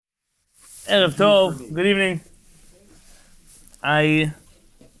Erev Tov, good evening. I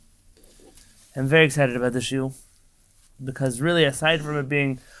am very excited about this shiur because really, aside from it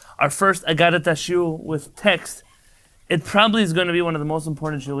being our first Agadat shiur with text, it probably is going to be one of the most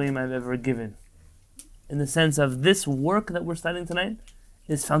important shiurim I've ever given. In the sense of this work that we're studying tonight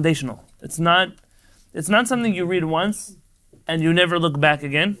is foundational. It's not something you read once and you never look back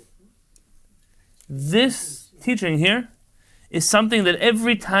again. This teaching here is something that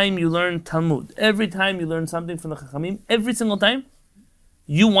every time you learn Talmud, every time you learn something from the Chachamim, every single time,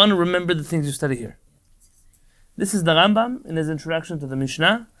 you want to remember the things you study here. This is the Rambam in his introduction to the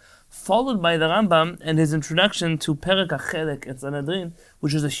Mishnah, followed by the Rambam and his introduction to Perek HaChelek et Sanhedrin,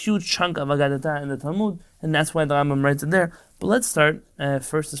 which is a huge chunk of Agadata in the Talmud, and that's why the Rambam writes it there. But let's start,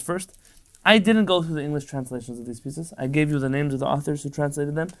 first is first. I didn't go through the English translations of these pieces. I gave you the names of the authors who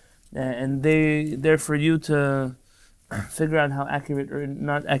translated them, and they're for you to figure out how accurate or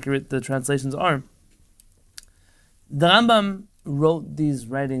not accurate the translations are. The Rambam wrote these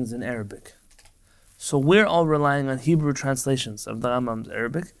writings in Arabic. So we're all relying on Hebrew translations of the Rambam's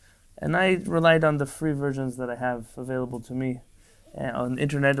Arabic, and I relied on the free versions that I have available to me on the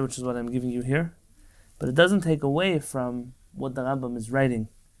internet, which is what I'm giving you here. But it doesn't take away from what the Rambam is writing.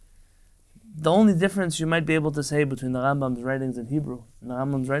 The only difference you might be able to say between the Rambam's writings in Hebrew and the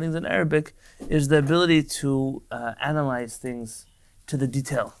Rambam's writings in Arabic is the ability to analyze things to the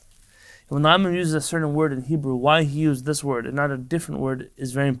detail. When the Rambam uses a certain word in Hebrew, why he used this word and not a different word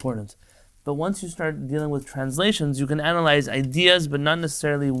is very important. But once you start dealing with translations, you can analyze ideas, but not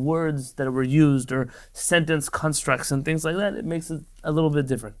necessarily words that were used or sentence constructs and things like that. It makes it a little bit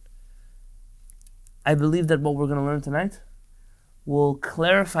different. I believe that what we're going to learn tonight will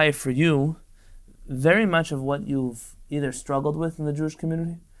clarify for you very much of what you've either struggled with in the Jewish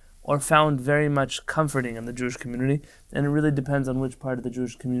community or found very much comforting in the Jewish community. And it really depends on which part of the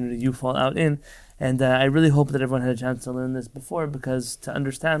Jewish community you fall out in. And I really hope that everyone had a chance to learn this before, because to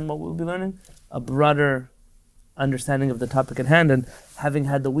understand what we'll be learning, a broader understanding of the topic at hand, and having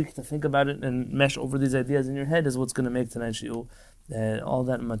had the week to think about it and mesh over these ideas in your head is what's going to make tonight's shiur all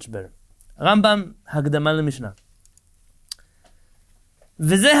that much better. Rambam, Hakdama LeMishnah.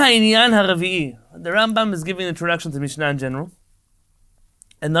 V'zeh ha'inyan ha'ravi'i. The Rambam is giving an introduction to Mishnah in general.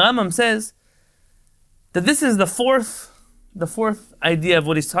 And the Rambam says that this is the fourth idea of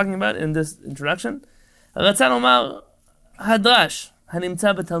what he's talking about in this introduction. Ratzah lomar hadrash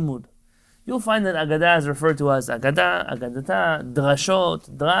hanimtza b'Talmud. You'll find that Agadah is referred to as Agadah, Agadata, Drashot,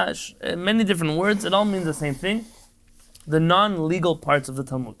 Drash, many different words. It all means the same thing. The non-legal parts of the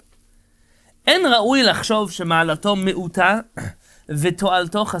Talmud. En ra'ui lachshov shema'alato me'uta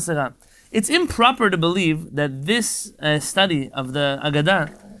v'to'alto chasera. It's improper to believe that this study of the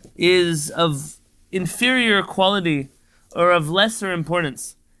Agadah is of inferior quality or of lesser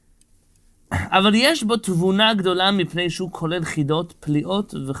importance. אבל יש בו תבונה גדולה מפני שהוא כולל חידות,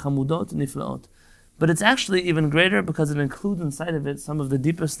 פליאות וחמודות נפלאות. But it's actually even greater because it includes inside of it some of the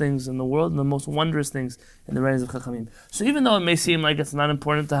deepest things in the world and the most wondrous things in the writings of Chachamim. So even though it may seem like it's not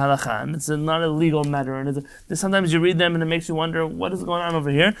important to halakha, and it's not a legal matter, and sometimes you read them and it makes you wonder what is going on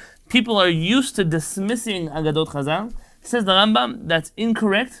over here, people are used to dismissing Agadot Chazal. Says the Rambam, that's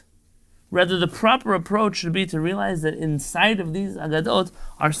incorrect. Rather, the proper approach should be to realize that inside of these Agadot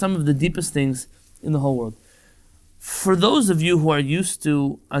are some of the deepest things in the whole world. For those of you who are used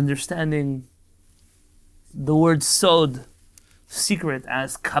to understanding the word sod, secret,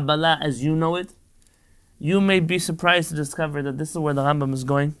 as Kabbalah as you know it, you may be surprised to discover that this is where the Rambam is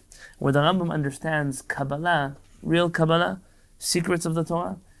going, where the Rambam understands Kabbalah, real Kabbalah, secrets of the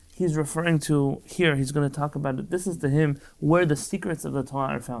Torah. He's referring to, here, he's going to talk about it. This is to him where the secrets of the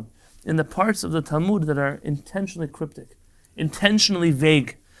Torah are found. In the parts of the Talmud that are intentionally cryptic, intentionally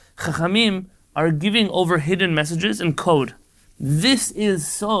vague. Chachamim are giving over hidden messages in code. This is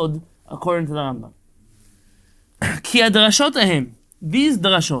sod according to the Rambam. כי הדרשות ההם, these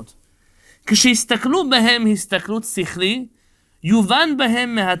דרשות, כשיסתכלו בהם הסתכלות שכלי, יובן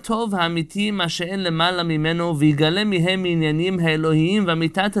בהם מהטוב האמיתי מה שאין למעלה ממנו, ויגלה מהם עניינים האלוהיים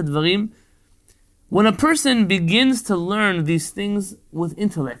ואמיתת הדברים. When a person begins to learn these things with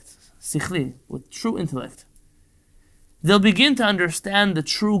intellect, sikhli, with true intellect, they'll begin to understand the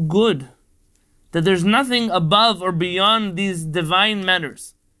true good, that there's nothing above or beyond these divine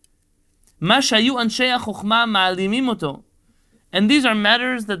matters. מה שהיו אנשי החוכמה מעלימים אותו. And these are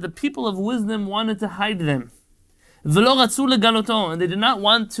matters that the people of wisdom wanted to hide them. ולא רצו לגלותו, and they did not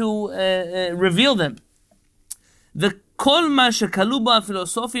want to reveal them. וכל מה שכלו בו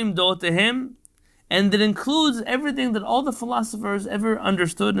הפילוסופים דעותיהם, and it includes everything that all the philosophers ever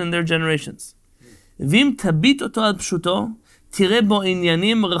understood in their generations. ואם תביט אותו על פשוטו, תראה בו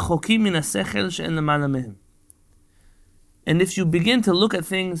עניינים רחוקים מן השכל שאין למעלה מהם. And if you begin to look at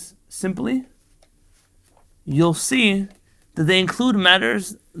things simply, you'll see that they include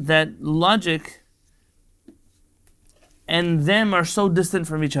matters that logic and them are so distant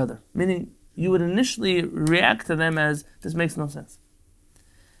from each other. Meaning, you would initially react to them as, this makes no sense.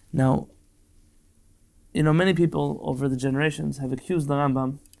 Now, many people over the generations have accused the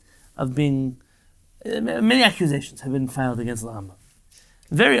Rambam of being, many accusations have been filed against the Rambam.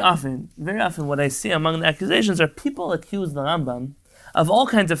 Very often, what I see among the accusations are people accuse the Rambam of all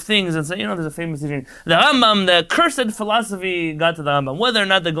kinds of things and say, there's a famous teaching, the Rambam, the cursed philosophy got to the Rambam. Whether or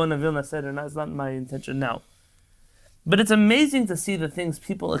not the Gaon of Vilna said or not, it's not my intention now. But it's amazing to see the things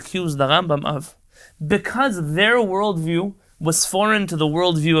people accuse the Rambam of. Because their worldview was foreign to the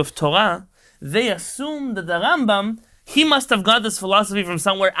worldview of Torah, they assume that the Rambam, he must have got this philosophy from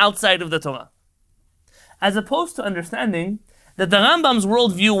somewhere outside of the Torah. As opposed to understanding that the Rambam's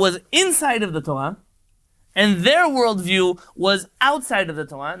worldview was inside of the Torah, and their worldview was outside of the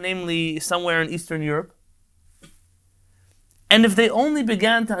Torah, namely somewhere in Eastern Europe. And if they only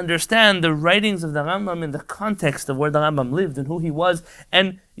began to understand the writings of the Rambam in the context of where the Rambam lived and who he was,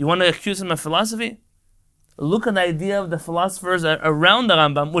 and you want to accuse him of philosophy? Look at the idea of the philosophers around the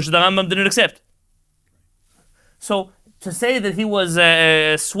Rambam, which the Rambam didn't accept. So, to say that he was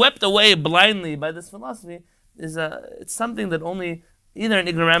swept away blindly by this philosophy, it's something that only either an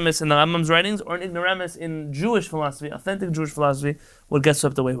ignoramus in the Rambam's writings or an ignoramus in Jewish philosophy, authentic Jewish philosophy, would get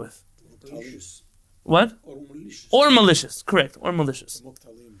swept away with. Malicious. What? Or malicious. Correct. Or malicious.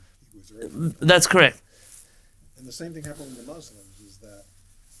 That's correct. And the same thing happened with the Muslims, is that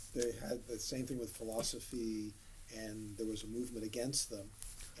they had the same thing with philosophy, and there was a movement against them,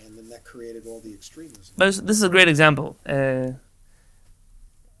 and then that created all the extremism. But this is a great example.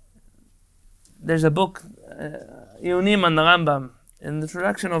 There's a book, Iyunim on the Rambam. In the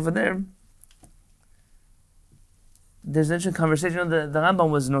introduction over there, there's an interesting conversation. The Rambam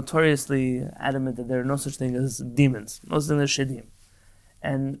was notoriously adamant that there are no such thing as demons, no such thing as shadim.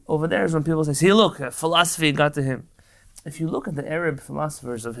 And over there is when people say, see, look, philosophy got to him. If you look at the Arab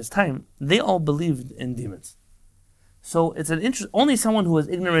philosophers of his time, they all believed in demons. So it's only someone who was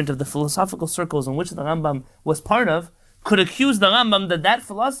ignorant of the philosophical circles in which the Rambam was part of could accuse the Rambam that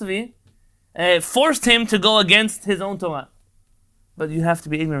philosophy forced him to go against his own Torah. But you have to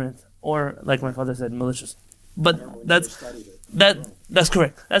be ignorant, or like my father said, malicious. But that's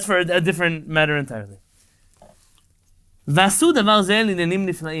correct. That's for a different matter entirely. And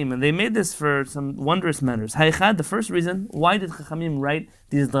they made this for some wondrous matters. The first reason, why did Chachamim write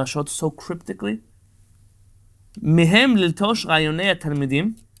these drashot so cryptically? In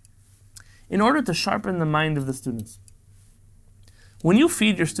order to sharpen the mind of the students. When you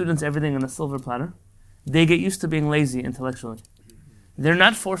feed your students everything on a silver platter, they get used to being lazy intellectually. They're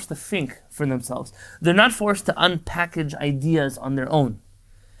not forced to think for themselves. They're not forced to unpackage ideas on their own.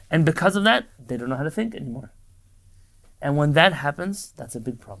 And because of that, they don't know how to think anymore. And when that happens, that's a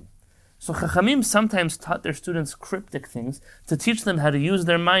big problem. So Chachamim sometimes taught their students cryptic things to teach them how to use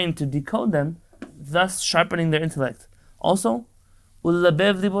their mind to decode them, thus sharpening their intellect. Also,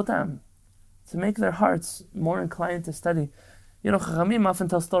 ullabev libotam, to make their hearts more inclined to study. Chachamim often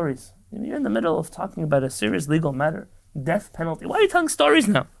tell stories. You're in the middle of talking about a serious legal matter, death penalty. Why are you telling stories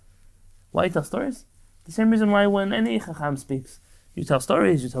now? Why you tell stories? The same reason why when any Chacham speaks, you tell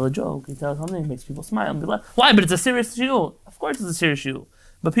stories, you tell a joke, you tell something that makes people smile and be like, why? But it's a serious shiur. Of course it's a serious shiur.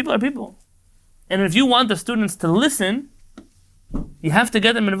 But people are people. And if you want the students to listen, you have to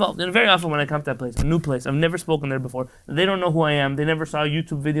get them involved. And very often when I come to that place, a new place, I've never spoken there before, they don't know who I am, they never saw a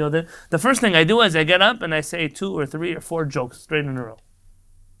YouTube video. The first thing I do is I get up and I say 2 or 3 or 4 jokes straight in a row.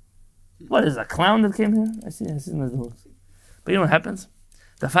 What is a clown that came here? I see those looks. But you know what happens?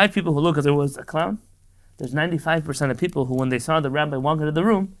 The 5 people who look as if it was a clown, there's 95% of people who, when they saw the rabbi walk into the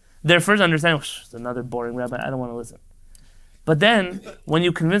room, their first understanding, it's another boring rabbi, I don't want to listen. But then, when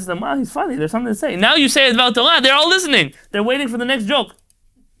you convince them, wow, he's funny, there's something to say. Now you say it about Torah, they're all listening. They're waiting for the next joke.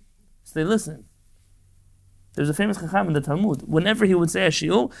 So they listen. There's a famous Chacham in the Talmud. Whenever he would say a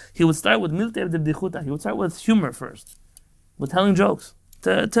shiur, he would start with miltei b'dichuta. He would start with humor first, with telling jokes,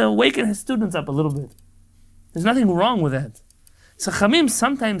 to awaken his students up a little bit. There's nothing wrong with that. So Chachamim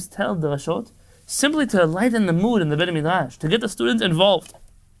sometimes tell drashot simply to lighten the mood in the Beit Midrash, to get the students involved.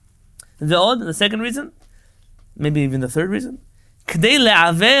 The second reason, maybe even the third reason, k'dei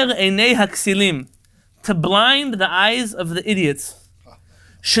le'aver einei haksilim, to blind the eyes of the idiots.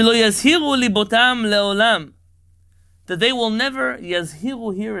 Shelo yazhiru libotam le'olam, that they will never,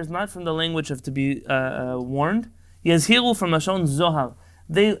 yazhiru here is not from the language of to be warned, yazhiru from Lashon Zohar.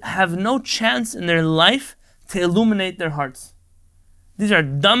 They have no chance in their life to illuminate their hearts. These are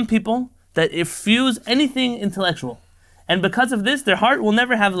dumb people that refuse anything intellectual. And because of this, their heart will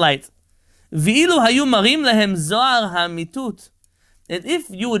never have light. V'ilu hayu marim lahem zohar ha'amitut. And if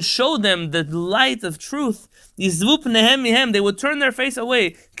you would show them the light of truth, yizvu pnehem mihem, they would turn their face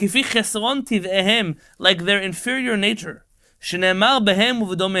away, kifi chesron tiv'ehem, like their inferior nature. Shenemar behem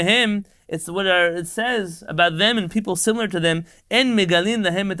uv'domehem, it's what it says about them and people similar to them, en megalin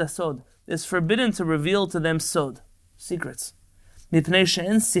lahem et asod. It's forbidden to reveal to them sod, secrets. מפני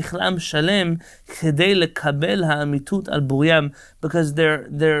שאין שכלם שלם כדי לקבל האמיתות על בוריים, because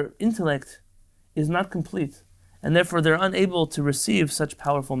their intellect is not complete, and therefore they're unable to receive such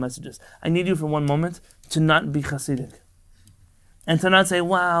powerful messages. I need you for one moment to not be Hasidic, and to not say,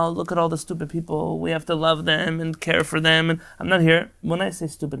 wow, look at all the stupid people, we have to love them and care for them. And I'm not here, when I say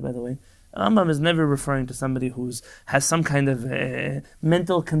stupid, by the way, Rambam is never referring to somebody who has some kind of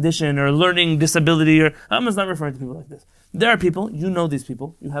mental condition or learning disability, or Rambam is not referring to people like this. There are people, you know these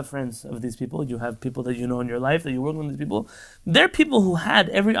people, you have friends of these people, you have people that you know in your life, that you work with these people. They're people who had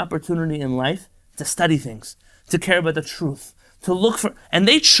every opportunity in life to study things, to care about the truth, to look for, and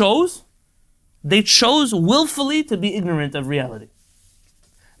they chose willfully to be ignorant of reality.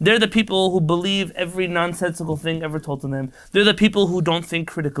 They're the people who believe every nonsensical thing ever told to them. They're the people who don't think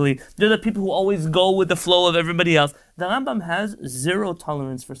critically. They're the people who always go with the flow of everybody else. The Rambam has zero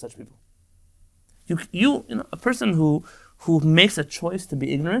tolerance for such people. You know, a person who makes a choice to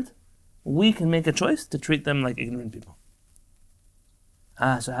be ignorant, we can make a choice to treat them like ignorant people.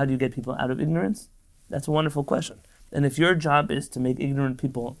 So how do you get people out of ignorance? That's a wonderful question. And if your job is to make ignorant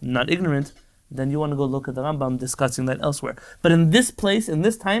people not ignorant, then you want to go look at the Rambam discussing that elsewhere. But in this place, in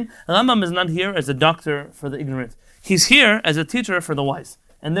this time, Rambam is not here as a doctor for the ignorant. He's here as a teacher for the wise.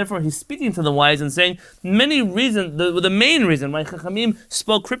 And therefore he's speaking to the wise and saying many reasons, the main reason why Chachamim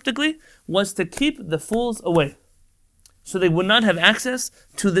spoke cryptically was to keep the fools away, so they would not have access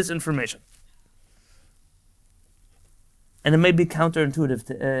to this information. And it may be counterintuitive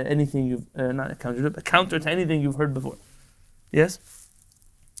to anything you've, not counterintuitive, but counter to anything you've heard before. Yes?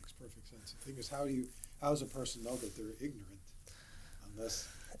 Makes perfect sense. The thing is, how does a person know that they're ignorant unless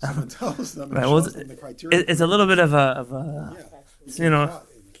someone tells them and shows them the criteria? It's a little bit of a you know.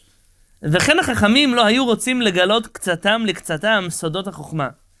 וכן החכמים לא היו רוצים לגלות קצתם לקצתם סודות החוכמה.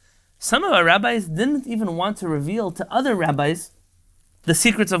 Some of our rabbis didn't even want to reveal to other rabbis the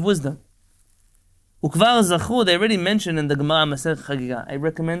secrets of wisdom. וכבר זכו, they already mentioned in the Gemara Masechet Chagiga. I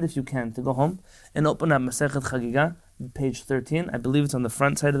recommend, if you can, to go home and open up Masechet Chagiga, page 13. I believe it's on the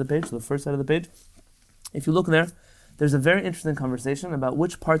front side of the page, the first side of the page. If you look there, there's a very interesting conversation about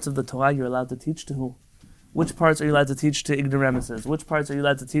which parts of the Torah you're allowed to teach to who. Which parts are you allowed to teach to ignoramuses? Which parts are you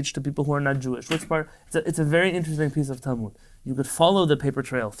allowed to teach to people who are not Jewish? Which part? It's a very interesting piece of Talmud. You could follow the paper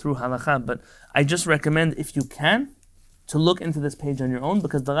trail through halakha, but I just recommend, if you can, to look into this page on your own,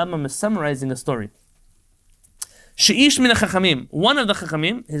 because the Rambam is summarizing a story. She'ish min ha'chachamim. One of the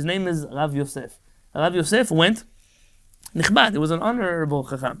chachamim, his name is Rav Yosef. Rav Yosef went, nichbad, it was an honorable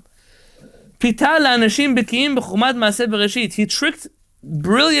chacham. Pita la'anashim beki'im b'chumat ma'aseh bereshit. He tricked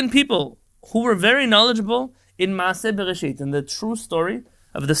brilliant people who were very knowledgeable in Maaseh Bereshit, in the true story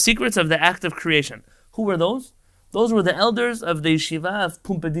of the secrets of the act of creation. Who were those? Those were the elders of the yeshiva of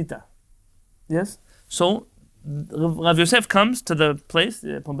Pumbedita. Yes? So, Rav Yosef comes to the place,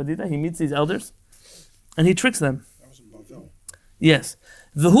 Pumbedita, he meets these elders, and he tricks them. That was in Bavel. Yes.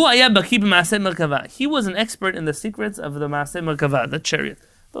 V'hu haya baki b'Maaseh Merkava. He was an expert in the secrets of the Maaseh Merkava, the chariot.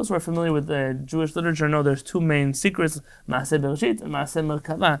 Those who are familiar with Jewish literature know there's two main secrets, Maaseh Bereshit and Maaseh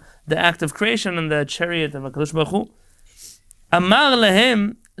Merkava, the act of creation and the chariot of HaKadosh Baruch Hu. Amar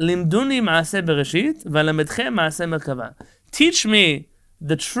lehem limduni Maaseh Bereshit v'lamedchem Maaseh Merkava. Teach me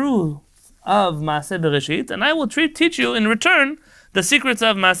the truth of Maaseh Bereshit, and I will teach you in return the secrets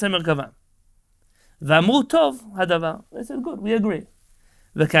of Maaseh Merkava. V'amru tov hadavar. They said, good, we agree.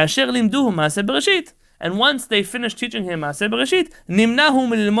 V'kasher limduhu Maaseh Bereshit. And once they finished teaching him Maaseh Bereshit, nimnahu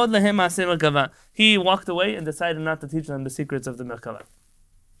mililmod lehem Maaseh Merkava. He walked away and decided not to teach them the secrets of the Merkava.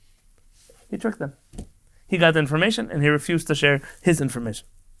 He tricked them. He got the information and he refused to share his information.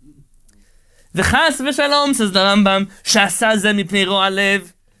 V'chas v'shalom, says the Rambam, sha'asa ze mipnei ro'a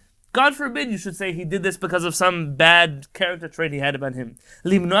lev. God forbid you should say he did this because of some bad character trait he had about him.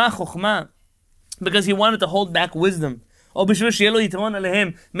 Limnoa chokhmah, because he wanted to hold back wisdom.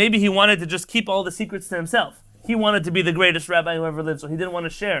 Maybe he wanted to just keep all the secrets to himself. He wanted to be the greatest rabbi who ever lived, so he didn't want to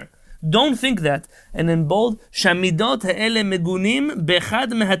share. Don't think that. And in bold, Shamidot ha'ele megunim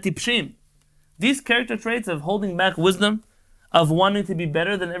bechad mehatipshim. These character traits of holding back wisdom, of wanting to be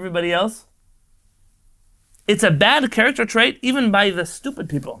better than everybody else, it's a bad character trait even by the stupid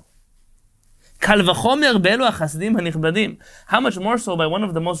people. Kal v'chomer be'elu hachasidim hanichbadim. How much more so by one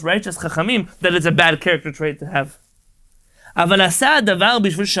of the most righteous chachamim that it's a bad character trait to have. אבל עשה הדבר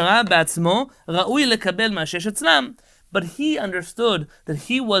בשביל שראה בעצמו ראוי לקבל מה שיש אצלם. But he understood that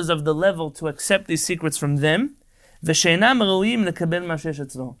he was of the level to accept these secrets from them, ושאינם ראויים לקבל מה שיש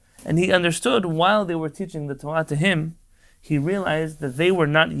אצלו. And he understood while they were teaching the Torah to him, he realized that they were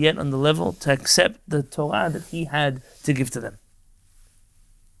not yet on the level to accept the Torah that he had to give to them.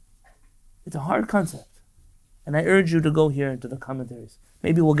 It's a hard concept. And I urge you to go here into the commentaries.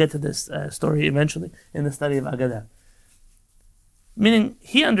 Maybe we'll get to this story eventually in the study of Agadah. Meaning,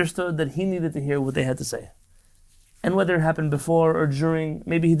 he understood that he needed to hear what they had to say. And whether it happened before or during,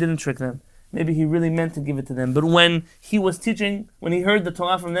 maybe he didn't trick them. Maybe he really meant to give it to them. But when he was teaching, when he heard the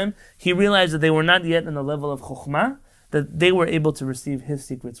Torah from them, he realized that they were not yet on the level of Chokhmah, that they were able to receive his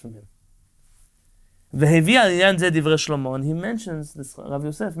secrets from him. And he mentions, this Rav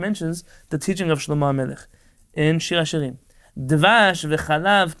Yosef mentions the teaching of Shlomo HaMelech in Shir HaShirim. Dvash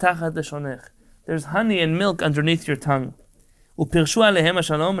v'chalav tachat leshonech. There's honey and milk underneath your tongue. Upirshu alehem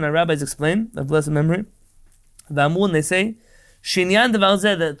hashalom, and our rabbis explain, of blessed memory, and they say, Shinyan devar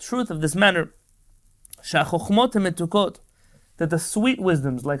zeh, the truth of this matter, sha'chokhmot metukot, that the sweet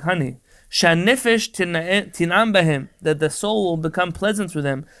wisdoms, like honey, sha'nefesh tinam bahem, that the soul will become pleasant through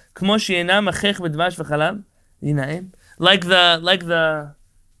them, kmo she'enam achech b'dvash v'chalav, yinaim, like the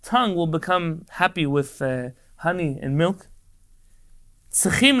tongue will become happy with honey and milk.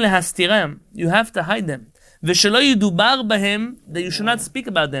 Tzachim lehastiram, you have to hide them. V'shelo yudubar bahem, that you should not speak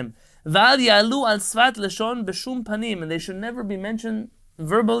about them. V'al yalu al svat leshon b'shum panim, and they should never be mentioned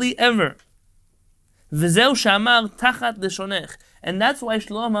verbally ever. V'zeu shamar tachat leshonech, and that's why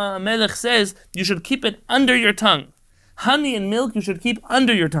Shlomo HaMelech says you should keep it under your tongue. Honey and milk you should keep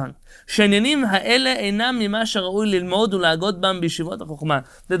under your tongue. She'nyanim ha'ele einam mima shara'ui lilmod u'la'agod bam b'yeshivot ha'chokhmah,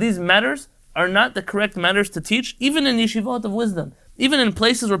 that these matters are not the correct matters to teach, even in yeshivot of wisdom, even in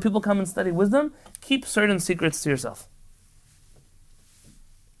places where people come and study wisdom. Keep certain secrets to yourself.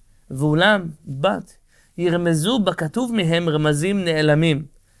 V'ulam, but yirmezu b'katuv mihem remazim ne'elamim.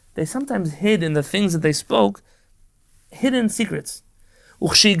 They sometimes hid in the things that they spoke, hidden secrets.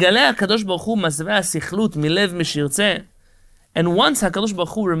 U'chshiygaleh HaKadosh Baruch Hu masveh hasichlut milev mishirtzeh. And once HaKadosh Baruch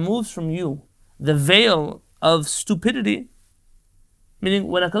Hu removes from you the veil of stupidity, meaning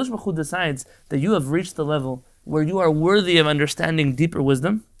when HaKadosh Baruch Hu decides that you have reached the level where you are worthy of understanding deeper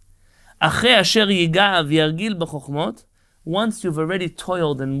wisdom, achrei asher yiga v'yargil b'chokhmot, once you've already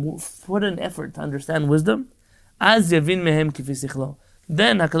toiled and put an effort to understand wisdom, az yavin mehem kifi sichlo,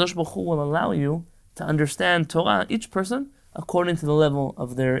 then HaKadosh Baruch Hu will allow you to understand Torah, each person, according to the level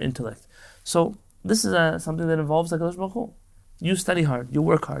of their intellect. So this is something that involves HaKadosh Baruch Hu. You study hard, you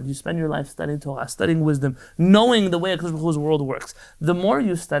work hard, you spend your life studying Torah, studying wisdom, knowing the way HaKadosh Baruch Hu's world works. The more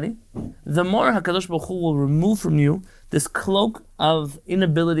you study, the more HaKadosh Baruch Hu will remove from you this cloak of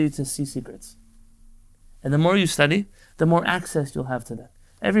inability to see secrets. And the more you study, the more access you'll have to that.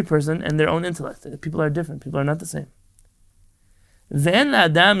 Every person and their own intellect. People are different. People are not the same. The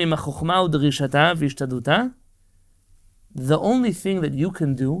only thing that you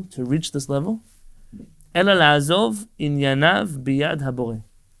can do to reach this level, leave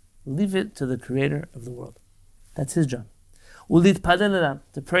it to the Creator of the world. That's His job.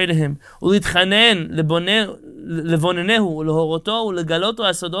 To pray to Him.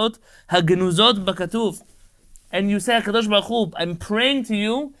 And you say, HaKadosh Baruch Hu, I'm praying to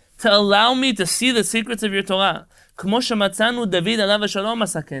you to allow me to see the secrets of your Torah. Even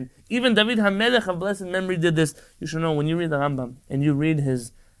David HaMelech of blessed memory did this. You should know, when you read the Rambam and you read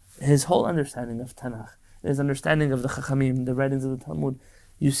his whole understanding of Tanakh, his understanding of the Chachamim, the writings of the Talmud,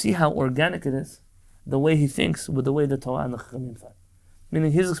 you see how organic it is, the way he thinks with the way the Torah and the Chachamim thought.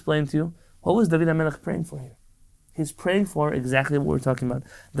 Meaning he's explained to you, what was David HaMelech praying for here? He's praying for exactly what we're talking about.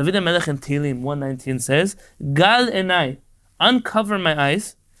 David HaMelech in Tehillim 119 says, Gal enai, uncover my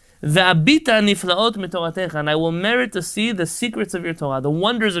eyes, ve'abita niflaot mitoratecha, and I will merit to see the secrets of your Torah, the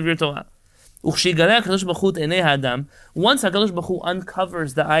wonders of your Torah. U'chshigaleh HaKadosh Baruch Hu enei ha'adam, once HaKadosh Baruch Hu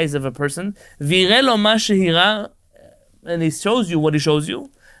uncovers the eyes of a person, v'yireh lo ma shehira, and he shows you what he shows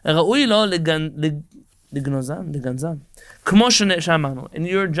you, ra'ui lo lignozam, kmo she'amarnu, and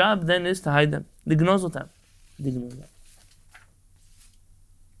your job then is to hide them, lignoz otam. Your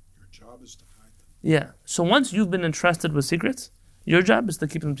job is to hide them. Yeah. So once you've been entrusted with secrets, your job is to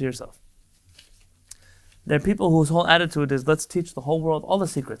keep them to yourself. There are people whose whole attitude is, let's teach the whole world all the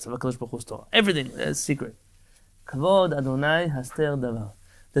secrets of HaKadosh Baruch Hu's Torah. Everything is secret. Kavod Adonai haster davar.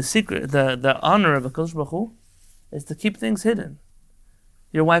 The secret, the honor of HaKadosh Baruch Hu is to keep things hidden.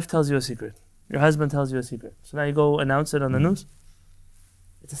 Your wife tells you a secret. Your husband tells you a secret. So now you go announce it on the news.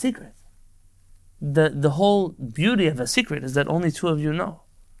 It's a secret. the whole beauty of a secret is that only two of you know.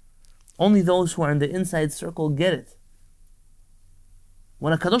 Only those who are in the inside circle get it.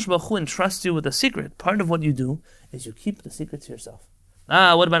 When a Kadosh Baruch Hu entrusts you with a secret, part of what you do is you keep the secret to yourself.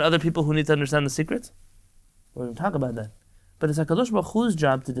 What about other people who need to understand the secret? We're going to talk about that. But it's a Kadosh Baruch Hu's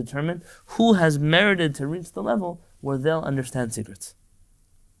job to determine who has merited to reach the level where they'll understand secrets.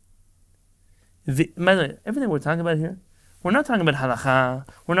 By the way, everything we're talking about here, we're not talking about halakha,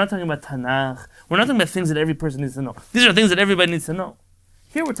 we're not talking about Tanakh, we're not talking about things that every person needs to know. These are things that everybody needs to know.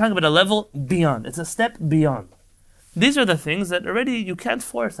 Here we're talking about a level beyond. It's a step beyond. These are the things that already you can't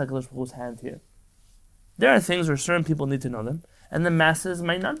force HaKadosh Baruch Hu's hand here. There are things where certain people need to know them, and the masses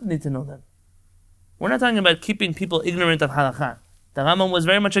might not need to know them. We're not talking about keeping people ignorant of halakha. The Rambam was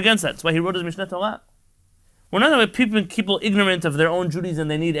very much against that. That's why he wrote his Mishneh Torah. We're not talking about keeping people ignorant of their own duties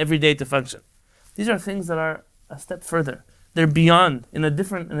and they need every day to function. These are things that are a step further. They're beyond, in a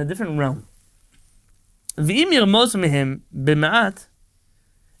different realm. V'im yirmos mehem b'ma'at,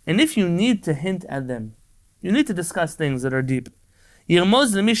 and if you need to hint at them, you need to discuss things that are deep.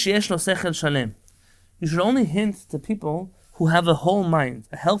 Yirmos l'mi sheyesh lo sechel shalem. You should only hint to people who have a whole mind,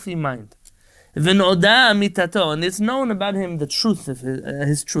 a healthy mind. V'noda amitato, and it's known about him the truth of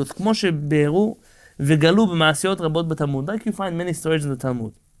his truth. Kmo sheberu v'galu b'ma'asiyot rabot b'Talmud, like you find many stories in the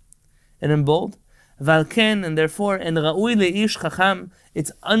Talmud. And in bold, Valken, and therefore, and Ra'ui le'ish chacham,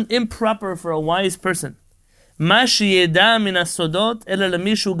 it's improper for a wise person. Ma sheyeda min asodot ela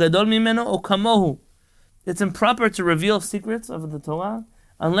lemishu gadol mimeno o kamohu. It's improper to reveal secrets of the Torah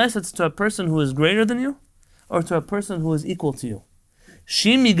unless it's to a person who is greater than you or to a person who is equal to you.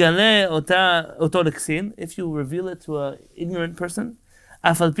 Shim yigale oto leksin, if you reveal it to an ignorant person,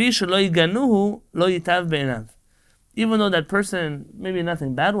 afal pi shelo yiganuhu lo yitav be'enav. Even though that person, maybe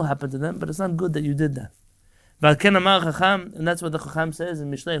nothing bad will happen to them, but it's not good that you did that. Valken amar chacham, and that's what the chacham says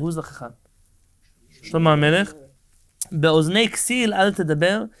in Mishlei. Who's the chacham? Shlomo HaMelech. Be'oznei ksil al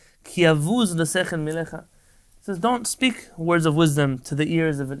tedaber, ki yavuz lesechel milecha. It says, don't speak words of wisdom to the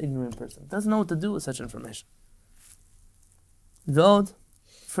ears of an ignorant person. Doesn't know what to do with such information. V'od,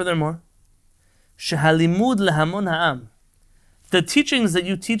 furthermore, shehalimud lehamon ha'am, the teachings that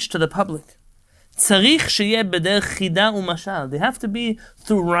you teach to the public, tzarich sheyeh b'derech chida u'mashal, they have to be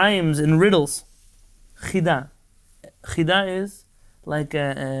through rhymes and riddles. Chida. Chida is like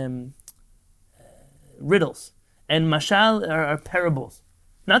riddles. And mashal are parables.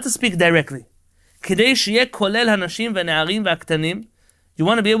 Not to speak directly. Kidei sheyeh kolel hanashim v'ne'arim v'aktanim. You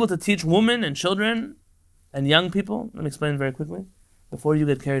want to be able to teach women and children and young people. Let me explain very quickly, before you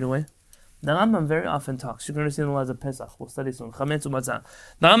get carried away. The Rambam very often talks. You can understand the laws of Pesach. We'll study soon. Chametz u'matzah.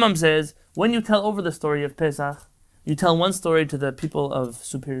 The Rambam says, when you tell over the story of Pesach, you tell one story to the people of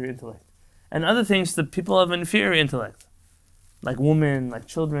superior intellect, and other things to people of inferior intellect, like women, like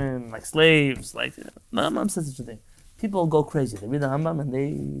children, like slaves. Like the Rambam says such a thing. People go crazy. They read the Rambam and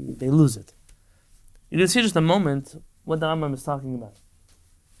they lose it. You can see just a moment what the Rambam is talking about.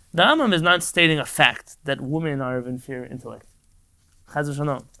 The Rambam is not stating a fact that women are of inferior intellect. Chaz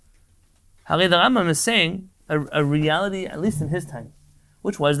v'shalom. Hare the Rambam is saying a reality, at least in his time,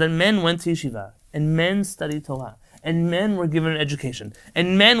 which was that men went to yeshiva, and men studied Torah, and men were given an education,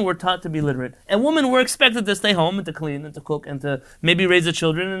 and men were taught to be literate, and women were expected to stay home and to clean and to cook and to maybe raise the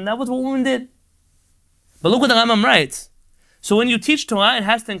children, and that was what women did. But look what the Rambam writes. So when you teach Torah, it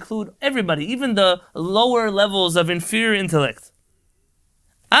has to include everybody, even the lower levels of inferior intellect.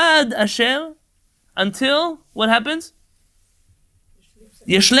 Ad asher, until, what happens?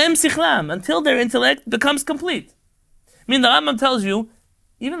 Yeshlem sichlam, until their intellect becomes complete. I mean, the Rambam tells you,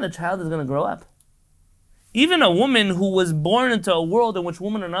 even the child is going to grow up. Even a woman who was born into a world in which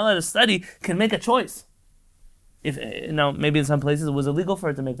women are not allowed to study can make a choice. If maybe in some places it was illegal for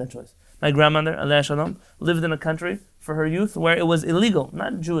her to make that choice. My grandmother, Aleh Shalom, lived in a country for her youth where it was illegal,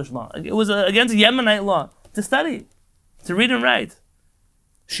 not Jewish law. It was against Yemenite law to study, to read and write.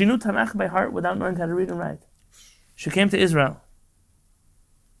 She knew Tanakh by heart without knowing how to read and write. She came to Israel.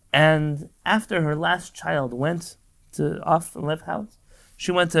 And after her last child went off and left house,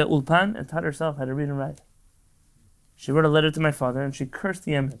 she went to Ulpan and taught herself how to read and write. She wrote a letter to my father and she cursed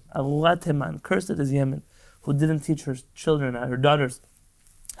Yemen. Allah Teman, cursed it as Yemen, who didn't teach her children, her daughters,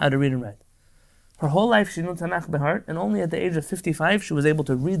 how to read and write. Her whole life she knew Tanakh by heart, and only at the age of 55 she was able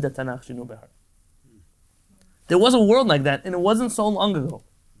to read the Tanakh she knew by heart. There was a world like that, and it wasn't so long ago.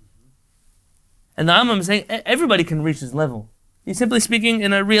 And the Rambam is saying everybody can reach this level. He's simply speaking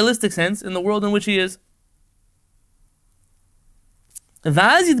in a realistic sense in the world in which he is. When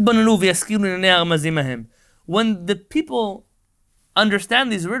the people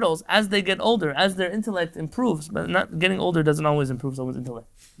understand these riddles as they get older, as their intellect improves, but not getting older doesn't always improve someone's intellect.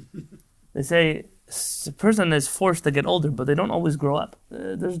 They say a person is forced to get older, but they don't always grow up.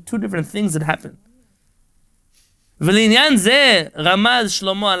 There's two different things that happen. ולעניין זה רמז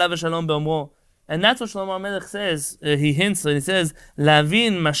שלמה עליו השלום באומרו, and that's what Shlomo HaMelech says, he hints, and he says,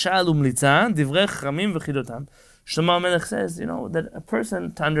 להבין משל ומליצה, דברי חכמים וחידותם. Shlomo HaMelech says, that a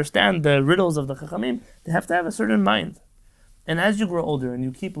person, to understand the riddles of the Chachamim, they have to have a certain mind. And as you grow older and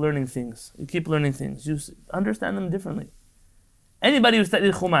you keep learning things, you understand them differently. Anybody who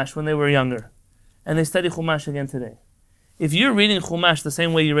studied Chumash when they were younger, and they study Chumash again today, if you're reading Chumash the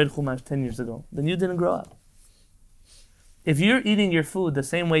same way you read Chumash 10 years ago, then you didn't grow up. If you're eating your food the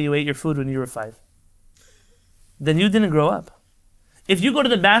same way you ate your food when you were 5, then you didn't grow up. If you go to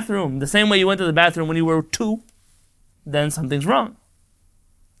the bathroom the same way you went to the bathroom when you were 2, then something's wrong.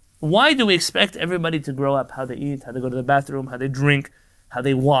 Why do we expect everybody to grow up? How they eat, how they go to the bathroom, how they drink, how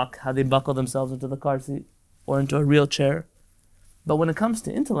they walk, how they buckle themselves into the car seat or into a real chair. But when it comes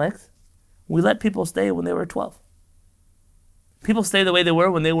to intellect, we let people stay when they were 12. People stay the way they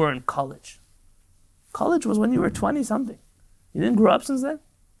were when they were in college. College was when you were 20-something. You didn't grow up since then?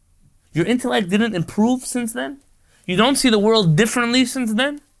 Your intellect didn't improve since then? You don't see the world differently since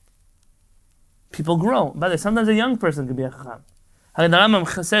then? People grow. By the way, sometimes a young person can be a chacham. The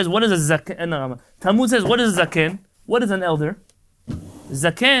Rambam says, what is a zaken? Talmud says, what is a zaken? What is an elder?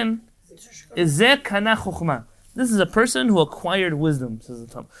 Zaken is ze kana chokhmah. This is a person who acquired wisdom, says the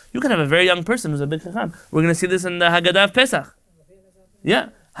Talmud. You can have a very young person who's a big chacham. We're going to see this in the Haggadah of Pesach. Yeah.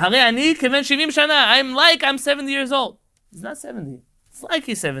 I'm 70 years old. He's not 70. It's like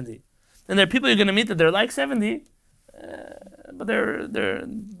he's 70. And there are people you're going to meet that they're like 70, but they're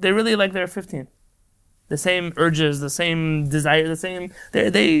really like they're 15. The same urges, the same desire,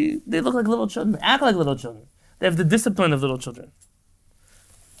 they look like little children, they act like little children. They have the discipline of little children.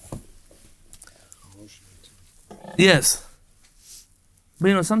 Yes.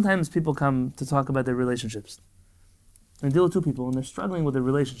 But sometimes people come to talk about their relationships. And deal with two people and they're struggling with their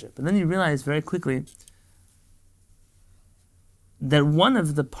relationship. And then you realize very quickly that one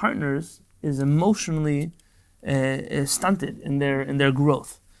of the partners is emotionally stunted in their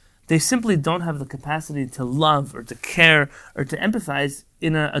growth. They simply don't have the capacity to love or to care or to empathize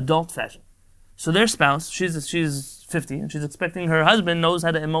in an adult fashion. So their spouse, she's 50 and she's expecting her husband knows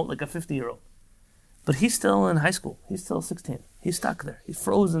how to emote like a 50-year-old. But he's still in high school. He's still 16. He's stuck there. He's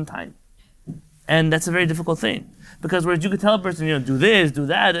frozen in time. And that's a very difficult thing. Because whereas you could tell a person, do this, do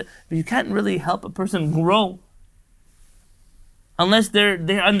that, but you can't really help a person grow unless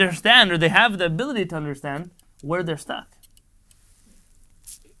they understand or they have the ability to understand where they're stuck.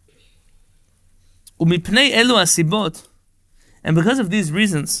 And because of these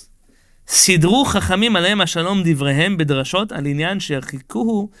reasons, סידרו חכמים עליהם השלום דבריהם בדרשות על עניין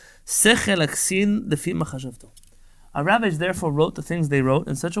שירחיקוהו שכל הכסיל לפי מחשבתו. Our rabbis therefore wrote the things they wrote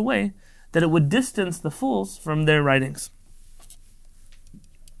in such a way that it would distance the fools from their writings.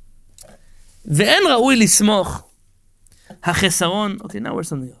 ואין ראוי לסמוך החסרון. Okay, now we're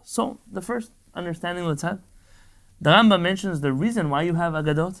something else. So, the first understanding let's have. The Rambam mentions the reason why you have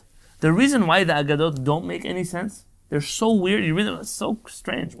Agadot. The reason why the Agadot don't make any sense. They're so weird. You read them, it's so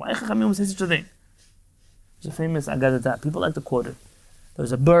strange. Why Chachamim would say such a thing? There's a famous Agadah. People like to quote it. There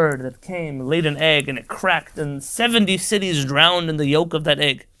was a bird that came, laid an egg, and it cracked, and 70 cities drowned in the yolk of that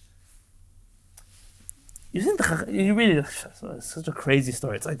egg. You read it, it's such a crazy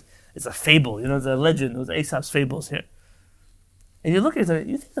story. It's a fable, it's a legend. It was Aesop's fables here. And you look at it,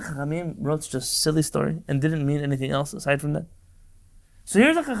 you think the Chachamim wrote such a silly story and didn't mean anything else aside from that? So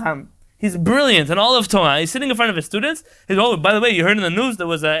here's a Chacham. He's brilliant in all of Torah. He's sitting in front of his students. He's, by the way, you heard in the news there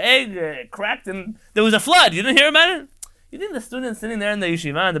was an egg cracked and there was a flood. You didn't hear about it? You think the students sitting there in the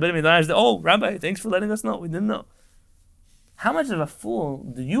yeshiva and the Beit Midrash, Rabbi, thanks for letting us know. We didn't know. How much of a fool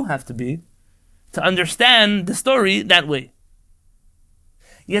do you have to be to understand the story that way?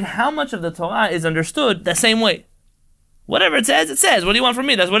 Yet how much of the Torah is understood the same way? Whatever it says, it says. What do you want from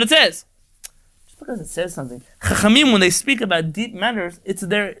me? That's what it says. Just because it says something. Chachamim, when they speak about deep matters, it's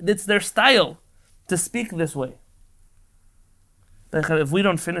their style to speak this way. If we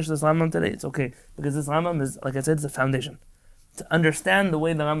don't finish this Rambam today, it's okay. Because this Rambam is, like I said, it's a foundation. To understand the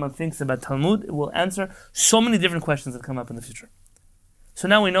way the Rambam thinks about Talmud, it will answer so many different questions that come up in the future. So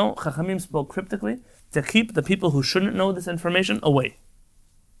now we know Chachamim spoke cryptically to keep the people who shouldn't know this information away.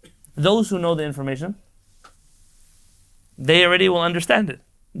 Those who know the information, they already will understand it.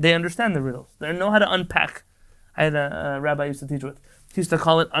 They understand the riddles. They know how to unpack. I had a rabbi I used to teach with. He used to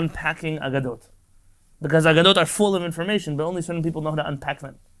call it unpacking Agadot. Because Agadot are full of information, but only certain people know how to unpack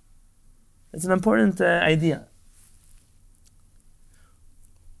them. It's an important idea.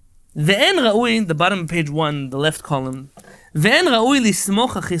 Ve'en ra'ui, the bottom of page 1, the left column. Ve'en ra'ui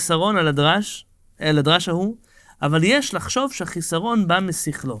lismoch ha'chisaron al hadrash לדרש ההוא, אבל יש לחשוב שהחיסרון בא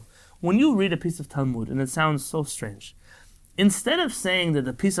משכלו. When you read a piece of Talmud, and it sounds so strange, instead of saying that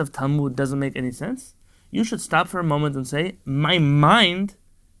the piece of Talmud doesn't make any sense, you should stop for a moment and say, my mind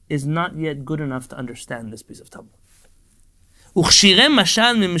is not yet good enough to understand this piece of Talmud. וכשירי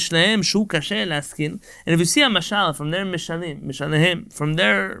משל ממשלהם שהוא קשה להשכיל, and if you see a mashal from their משלהם, from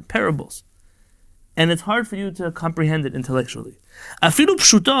their parables, and it's hard for you to comprehend it intellectually. אפילו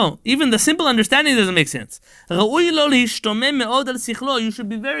פשוטו, even the simple understanding doesn't make sense. ראוי לו להשתומם מאוד על שכלו, you should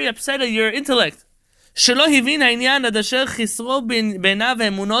be very upset at your intellect. שלא הבין העניין עד אשר חסרו בעיניו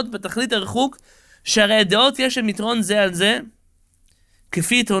האמונות בתכלית הרחוק, שהרי הדעות יש עם יתרון זה על זה,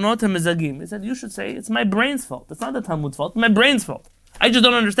 כפי יתרונות המזגים. He said, you should say, it's my brain's fault. It's not the Talmud's fault, it's my brain's fault. I just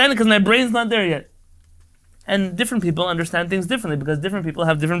don't understand it because my brain's not there yet. And different people understand things differently because different people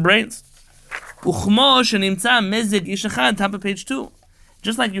have different brains. וכמו שנמצא מזג איש אחד, top of page 2.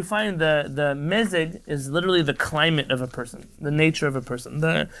 Just like you find the mezeg is literally the climate of a person, the nature of a person.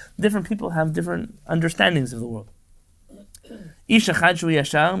 The different people have different understandings of the world. איש אחד שהוא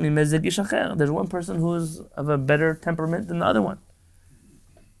ישר ממזג איש אחר. There's one person who is of a better temperament than the other one.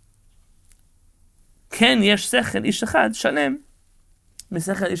 כן יש שכל איש אחד שלם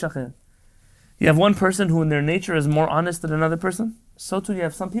משכל איש אחר. You have one person who in their nature is more honest than another person. So too you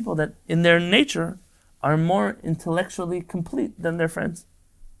have some people that in their nature are more intellectually complete than their friends.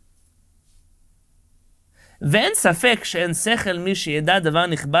 ואין ספק שאין שכל מי שידע דבר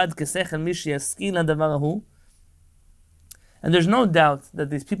נכבד כשכל מי שישכיל הדבר ההוא. And there's no doubt that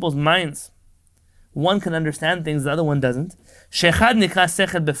these people's minds, one can understand things, the other one doesn't. שאחד נקרא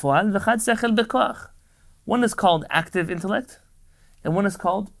שכל בפועל ואחד שכל בכוח. One is called active intellect, and one is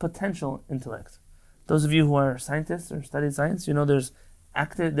called potential intellect. Those of you who are scientists or study science, you know there's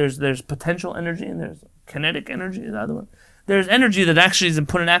potential energy and there's kinetic energy, the other one. There's energy that actually is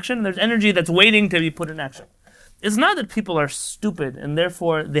put in action, and there's energy that's waiting to be put in action. It's not that people are stupid and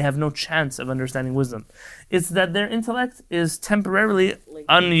therefore they have no chance of understanding wisdom. It's that their intellect is temporarily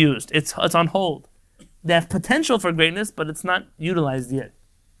unused. It's on hold. They have potential for greatness, but it's not utilized yet.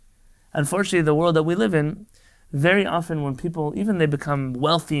 Unfortunately, the world that we live in, very often when people, even they become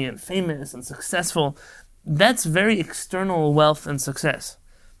wealthy and famous and successful, that's very external wealth and success.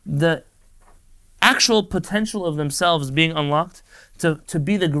 The actual potential of themselves being unlocked to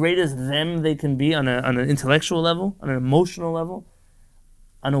be the greatest them they can be on an intellectual level, on an emotional level,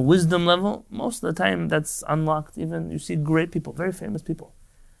 on a wisdom level, most of the time that's unlocked. Even you see great people, very famous people,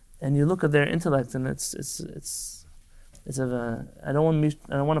 and you look at their intellect, and I don't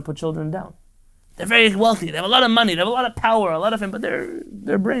want to put children down. They're very wealthy. They have a lot of money. They have a lot of power, a lot of fame, but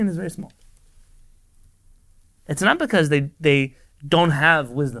their brain is very small. It's not because they don't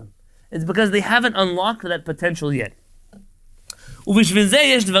have wisdom. It's because they haven't unlocked that potential yet. ובשביל זה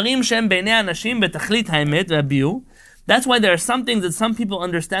יש דברים שהם בעיני האנשים בתכלית האמת והביור. That's why there are some things that some people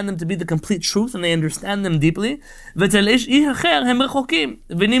understand them to be the complete truth and they understand them deeply. ואצל איש אחר הם רחוקים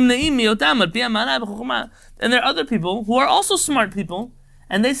ונמנעים מאותם על פי המעלה בחוכמה. And there are other people who are also smart people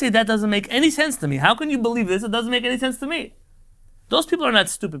and they say that doesn't make any sense to me. How can you believe this? It doesn't make any sense to me. Those people are not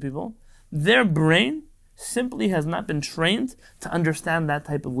stupid people. Their brain simply has not been trained to understand that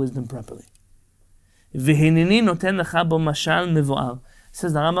type of wisdom properly. והנני נותן לך בו משל מבואר.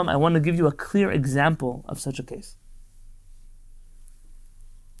 Says the Rambam, I want to give you a clear example of such a case.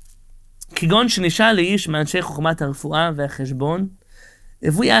 כגון שנשאל לאיש מאנשי חוכמת הרפואה והחשבון.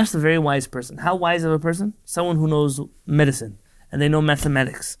 If we ask a very wise person, how wise of a person? Someone who knows medicine, and they know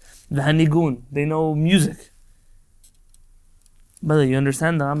mathematics. והניגון, they know music. Brother, you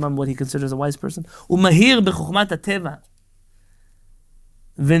understand the Rambam, what he considers a wise person? ומהיר בחוכמת הטבע.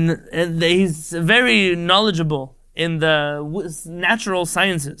 He's very knowledgeable in the natural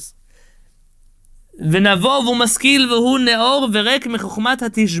sciences. ונבוא ומשכיל והוא נאור וריק מחוכמת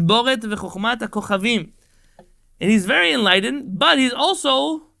התשבורת וחוכמת הכוכבים. And he's very enlightened, but he's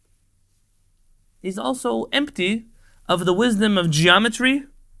also empty of the wisdom of geometry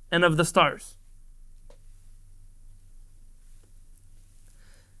and of the stars.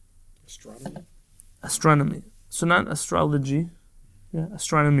 Astronomy. So not astrology. Yeah,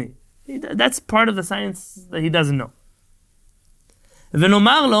 astronomy. That's part of the science that he doesn't know.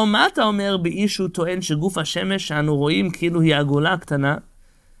 ונאמר לו, מה אתה אומר באיש שהוא טוען שגוף השמש שאנו רואים כאילו היא עגולה קטנה?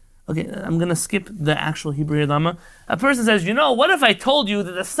 Okay, I'm going to skip the actual Hebrew Yadama. A person says, what if I told you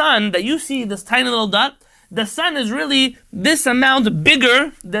that the sun, that you see this tiny little dot, the sun is really this amount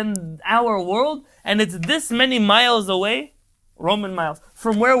bigger than our world, and it's this many miles away, Roman miles,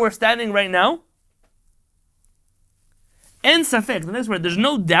 from where we're standing right now? En safek, the next word, there's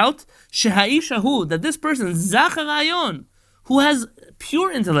no doubt, שהאיש ההוא, that this person, זך הרעיון, who has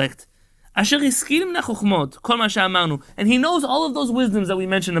pure intellect, אשר השכיל מן החוכמות, כל מה שאמרנו, and he knows all of those wisdoms that we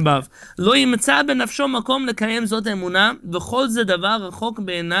mentioned above. לא ימצא בנפשו מקום לקיים זאת האמונה, וכל זה דבר רחוק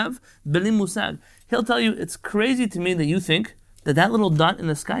בעיניו, בלי מושג. He'll tell you, it's crazy to me that you think that that little dot in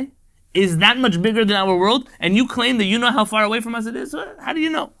the sky is that much bigger than our world, and you claim that you know how far away from us it is? How do you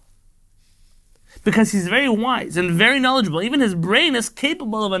know? Because he's very wise and very knowledgeable. Even his brain is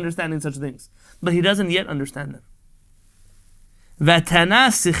capable of understanding such things, but he doesn't yet understand them. והטענה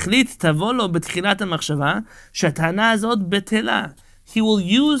השכלית תבוא לו בתחילת המחשבה, שהטענה הזאת בטלה. He will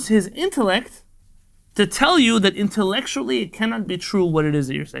use his intellect to tell you that intellectually it cannot be true what it is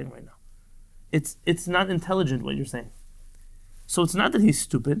that you're saying right now. It's not intelligent what you're saying. So it's not that he's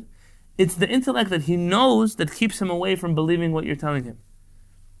stupid. It's the intellect that he knows that keeps him away from believing what you're telling him.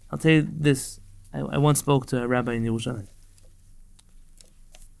 I'll tell you this. I once spoke to a rabbi in Yerushalayim.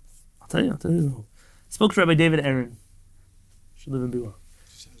 I'll tell you. Spoke to Rabbi David Aaron. Should live and be well.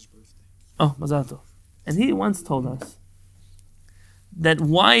 It's his birthday. Oh, Mazal Tov. And he once told us that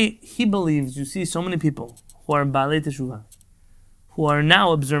why he believes you see so many people who are Baalei Teshuvah, who are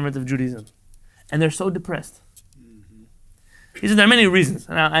now observant of Judaism, and they're so depressed. Mm-hmm. He said there are many reasons,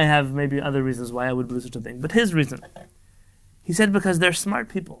 and I have maybe other reasons why I would believe such a thing, but his reason, he said because they're smart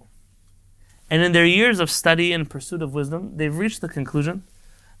people. And in their years of study and pursuit of wisdom, they've reached the conclusion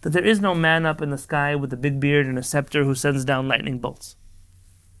that there is no man up in the sky with a big beard and a scepter who sends down lightning bolts.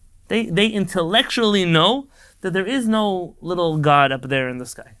 They intellectually know that there is no little God up there in the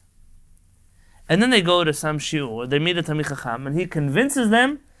sky. And then they go to some shiur, or they meet a Talmid Chacham, and he convinces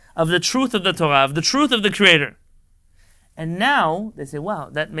them of the truth of the Torah, of the truth of the Creator. And now they say, wow,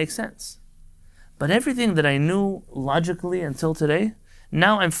 that makes sense. But everything that I knew logically until today,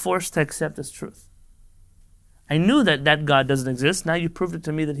 now I'm forced to accept as truth. I knew that that God doesn't exist. Now you proved it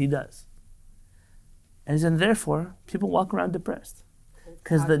to me that he does. And he said, therefore, people walk around depressed.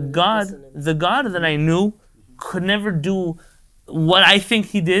 Because the God that I knew could never do what I think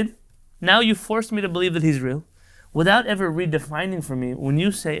he did. Now you forced me to believe that he's real without ever redefining for me when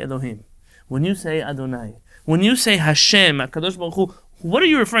you say Elohim, when you say Adonai, when you say Hashem, HaKadosh Baruch Hu, what are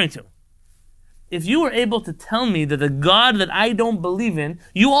you referring to? If you were able to tell me that the God that I don't believe in,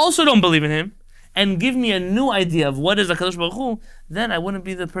 you also don't believe in him, and give me a new idea of what is HaKadosh Baruch Hu, then I wouldn't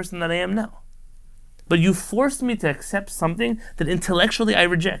be the person that I am now. But you forced me to accept something that intellectually I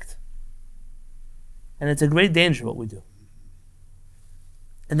reject. And it's a great danger what we do.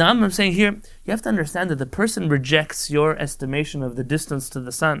 And now I'm saying here, you have to understand that the person rejects your estimation of the distance to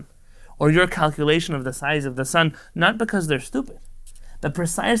the sun, or your calculation of the size of the sun, not because they're stupid, but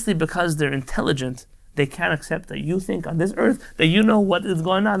precisely because they're intelligent. They can't accept that you think on this earth that you know what is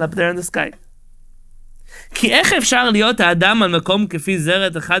going on up there in the sky.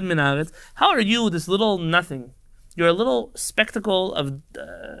 How are you, this little nothing? You're a little spectacle of...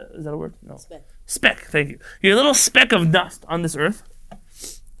 is that a word? No. Speck, thank you. You're a little speck of dust on this earth.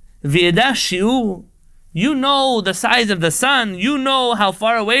 You know the size of the sun. You know how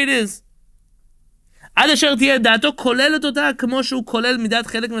far away it is. You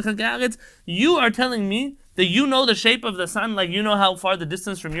are telling me that you know the shape of the sun like you know how far the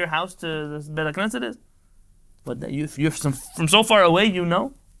distance from your house to the Beit HaKnesset is? But that you're from so far away, you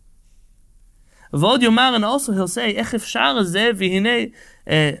know? And also he'll say, I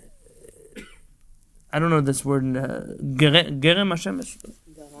don't know this word, גרם השמש.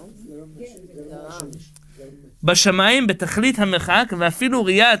 בשמיים בתכלית המרחק ואפילו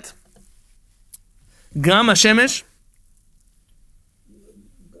ראיית גרם השמש.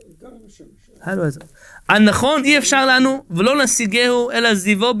 הנכון אי אפשר לנו ולא נשיגהו אלא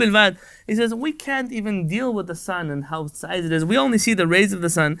זיוו בלבד. He says, we can't even deal with the sun and how size it is. We only see the rays of the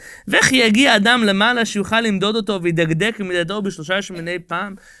sun. וכי יגיע אדם למעלה שיוכל למדוד אותו וידקדק מידתו בשלושה שמיני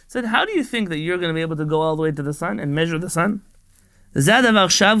פעם. Said, how do you think that you're going to be able to go all the way to the sun and measure the sun? זה הדבר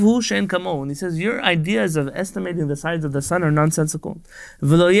שווא הוא שאין כמוהו. And he says, your ideas of estimating the size of the sun are nonsensical.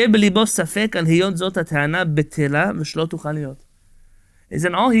 ולא יהיה בליבו ספק על היות זאת הטענה בטלה ושלא תוכל להיות. Is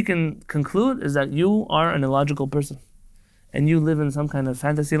that all he can conclude is that you are an illogical person. And you live in some kind of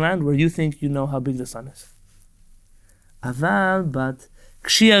fantasy land where you think you know how big the sun is.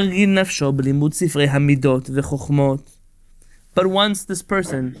 But once this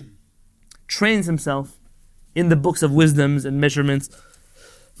person trains himself in the books of wisdoms and measurements,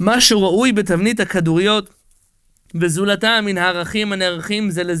 וזולתה מן הערכים הנערכים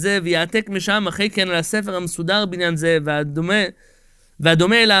זה לזה, ויעתק משם אחרי כן על הספר המסודר בעניין זה,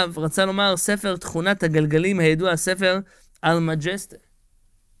 והדומה אליו, רצה לומר ספר תכונת הגלגלים, הידוע הספר Al-Majestic.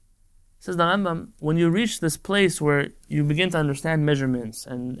 Says the Rambam, when you reach this place where you begin to understand measurements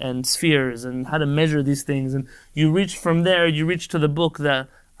and spheres and how to measure these things, and you reach from there, you reach to the book, the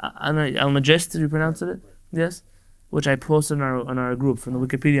Almagest, did you pronounce it? Yes? Which I posted on our group from the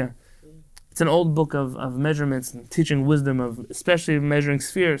Wikipedia. It's an old book of measurements and teaching wisdom of, especially measuring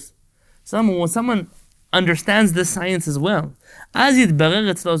spheres. When someone understands this science as well, אז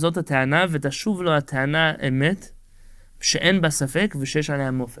יתברר אצלו זאת הטענה ותשוב לו הטענה אמת שאין בה ספק ושיש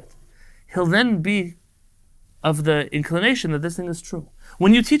עליה מופת. He'll then be of the inclination that this thing is true.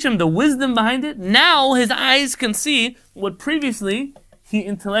 When you teach him the wisdom behind it, now his eyes can see what previously he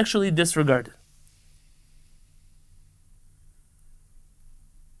intellectually disregarded.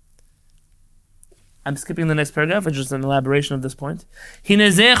 I'm skipping the next paragraph, it's just an elaboration of this point.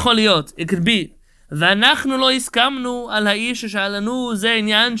 It could be ואנחנו לא הסכמנו על האיש ששאלנו זה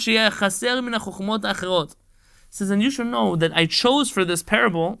עניין שיהיה חסר מן החוכמות האחרות. It says, and you should know that I chose for this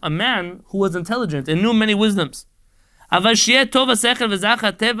parable a man who was intelligent and knew many wisdoms. אבל שיהיה טוב השכל וזך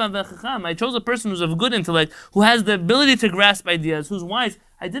הטבע והחכם. I chose a person who's of good intellect, who has the ability to grasp ideas, who's wise.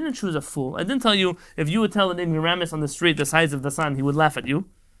 I didn't choose a fool. I didn't tell you, if you would tell an ignoramus on the street the size of the sun, he would laugh at you.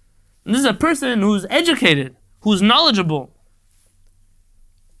 And this is a person who's educated, who's knowledgeable.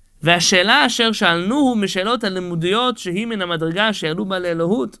 והשאלה אשר שאלנוהו משאלות הלימודיות שהיא מן המדרגה שירדו בה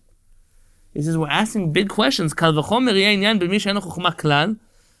לאלוהות. He says, we're asking big questions. קל וחומר יהיה עניין במי שאין לו חוכמה כלל.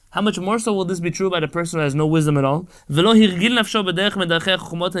 How much more so will this be true about a person who has no wisdom at all? ולא הרגיל נפשו בדרך מדרכי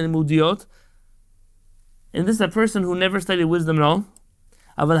החוכמות הלימודיות. And this is a person who never studied wisdom at all.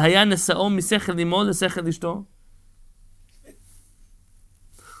 אבל היה נשאו משכל אמו לשכל אשתו.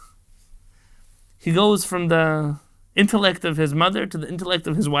 He goes from the intellect of his mother to the intellect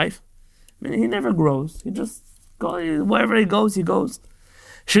of his wife. I mean, he never grows. He just goes, wherever he goes, he goes.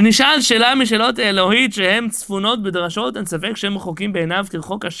 שנשאל שאלה משאלות האלוהית שהן צפונות בדרשות, אין ספק שהם רחוקים בעיניו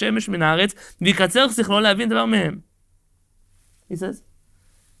כרחוק השמש מן הארץ, ויקצר שכלו להבין דבר מהם. He says,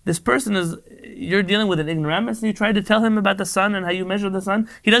 this person is, you're dealing with an ignoramus, and you try to tell him about the sun and how you measure the sun.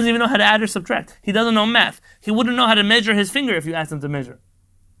 He doesn't even know how to add or subtract. He doesn't know math. He wouldn't know how to measure his finger if you asked him to measure.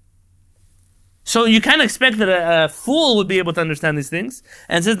 So you can't expect that a fool would be able to understand these things.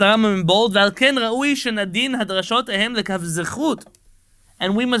 And it says the Rambam in bold, ועל כן ראוי שנדין הדרשות ההם לכף זכות.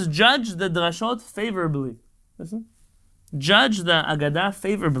 And we must judge the drashot favorably. Listen. Judge the Agadah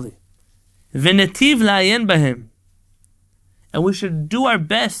favorably. ונתיב לעיין בהם. And we should do our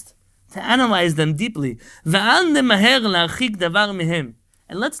best to analyze them deeply. ואל נמהר להרחיק דבר מהם.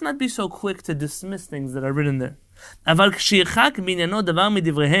 And let's not be so quick to dismiss things that are written there. אבל כשירחק בעניינו דבר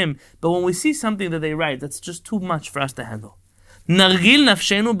מדבריהם, but when we see something that they write that's just too much for us to handle. נרגיל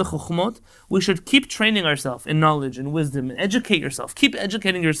נפשנו בחוכמות, we should keep training ourselves in knowledge and wisdom and educate yourself. Keep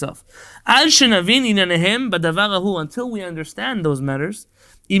educating yourself. עד שנבין ענייניהם בדבר ההוא, until we understand those matters,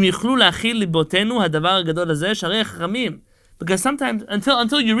 אם יוכלו להכיל ליבותינו הדבר הגדול הזה, שהרי החכמים. Because sometimes,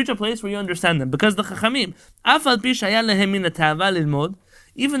 until you reach a place where you understand them, because the חכמים, אף על פי שהיה להם מן התאווה ללמוד,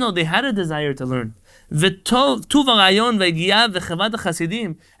 even though they had a desire to learn, וטוב הרעיון והגיעה וחברת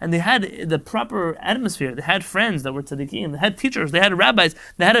החסידים, and they had the proper atmosphere, they had friends that were tzaddikim, they had teachers, they had rabbis,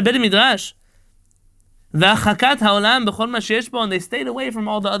 they had a beit midrash, והחקת העולם בכל מה שיש בו, and they stayed away from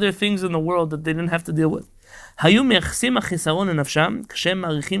all the other things in the world that they didn't have to deal with. היו מייחסים החיסרון לנפשם, כשהם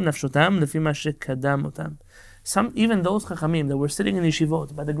מעריכים נפשותם לפי מה שקדם אותם. Even those chachamim that were sitting in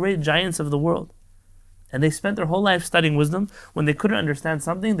yeshivot by the great giants of the world, and they spent their whole life studying wisdom, when they couldn't understand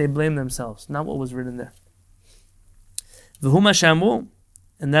something, they blamed themselves, not what was written there. V'huma shamru,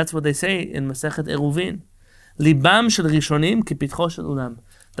 and that's what they say in Masechet Eruvin. Libam shel rishonim kipitcho shel ulam.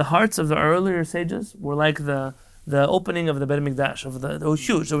 The hearts of the earlier sages were like the opening of the Beit Mikdash. It was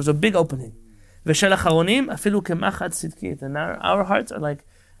huge. There was a big opening. V'shel acharonim afilu kemachat tzidkit. And our hearts are like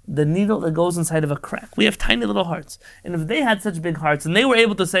the needle that goes inside of a crack. We have tiny little hearts. And if they had such big hearts, and they were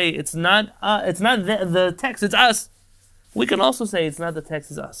able to say, it's not the text, it's us, we can also say, it's not the text,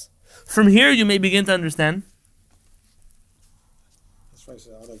 it's us. From here, you may begin to understand. That's why I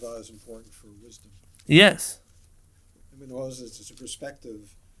say Anavah is important for wisdom. Yes. I mean, it's a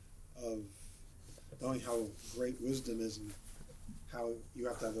perspective of knowing how great wisdom is and how you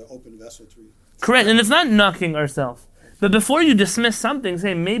have to have an open vessel to read. Correct, and it's not knocking ourselves. But before you dismiss something,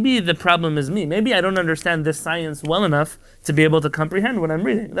 say, maybe the problem is me. Maybe I don't understand this science well enough to be able to comprehend what I'm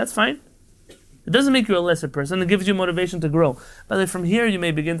reading. That's fine. It doesn't make you a lesser person. It gives you motivation to grow. But from here, you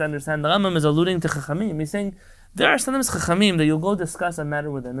may begin to understand. The Rambam is alluding to Chachamim. He's saying, there are sometimes Chachamim that you'll go discuss a matter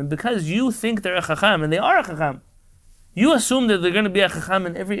with them. And because you think they're a Chacham, and they are a Chacham, you assume that they're going to be a Chacham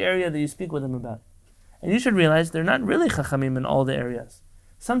in every area that you speak with them about. And you should realize they're not really Chachamim in all the areas.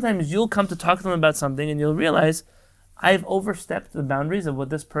 Sometimes you'll come to talk to them about something, and you'll realize, I've overstepped the boundaries of what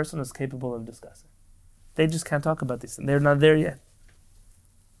this person is capable of discussing. They just can't talk about these things. They're not there yet.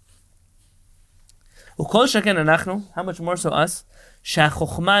 וכל שכן אנחנו, how much more so us,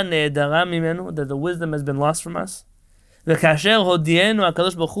 שהחוכמה נעדרה ממנו, that the wisdom has been lost from us. וכאשר הודיענו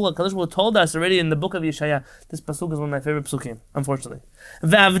הקדוש ברוך הוא told us already in the book of Yeshaya. This pasuk is one of my favorite pasukim, unfortunately.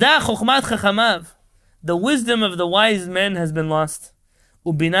 ואבדה חוכמת חכמיו. The wisdom of the wise men has been lost.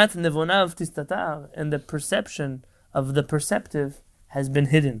 ובינת נבוניו תסתתר. And the perception of the perceptive has been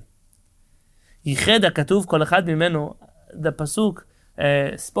hidden. ייחד הכתוב כל אחד ממנו. The pasuk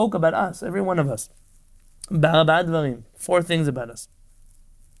spoke about us, every one of us. בארבעה דברים. 4 things about us.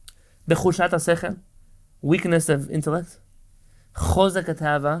 בחולשת השכל. Weakness of intellect, chozak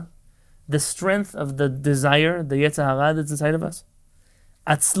hatava, the strength of the desire, the yetzer hara that's inside of us,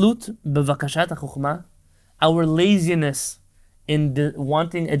 atzlut bevakashat hachokhma, our laziness in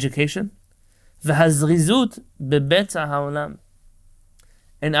wanting education, v'hazrizut bebet haolam,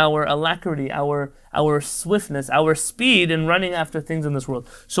 and our alacrity, our swiftness, our speed in running after things in this world.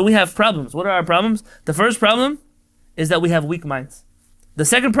 So we have problems. What are our problems? The first problem is that we have weak minds. The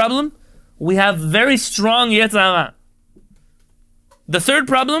second problem, we have very strong yetzer hara. The third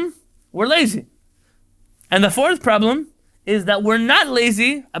problem, we're lazy. And the fourth problem is that we're not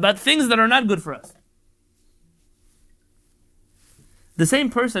lazy about things that are not good for us. The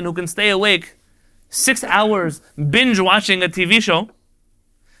same person who can stay awake 6 hours binge watching a TV show,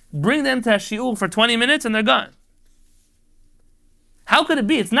 bring them to a shiur for 20 minutes and they're gone. How could it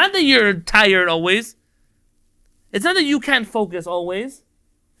be? It's not that you're tired always. It's not that you can't focus always.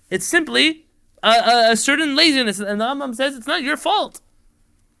 It's simply a certain laziness, and the Rambam says it's not your fault.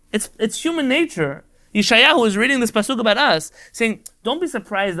 It's human nature. Yeshayahu is reading this pasuk about us, saying, don't be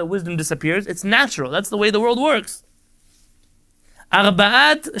surprised that wisdom disappears. It's natural. That's the way the world works.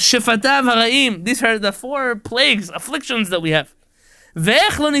 Arba'at shefatav hara'im. These are the 4 plagues, afflictions that we have. So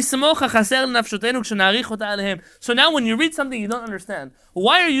now when you read something you don't understand,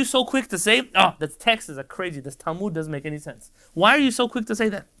 why are you so quick to say, oh, that text is crazy, this Talmud doesn't make any sense? Why are you so quick to say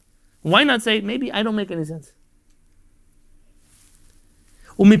that? Why not say, maybe I don't make any sense?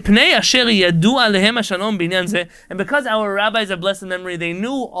 And because our rabbis of blessed memory, they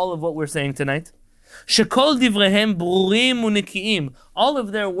knew all of what we're saying tonight. All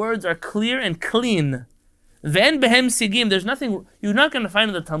of their words are clear and clean. There's nothing, you're not going to find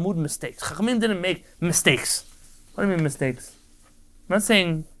in the Talmud mistakes. Chachamim didn't make mistakes. What do you mean mistakes? I'm not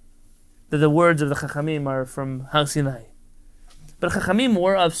saying that the words of the Chachamim are from Har Sinai. But Chachamim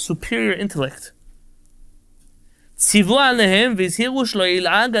were of superior intellect. The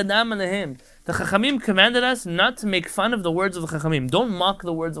Chachamim commanded us not to make fun of the words of the Chachamim. Don't mock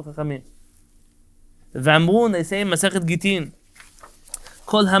the words of Chachamim. V'amru, they say in Masechet Gitin,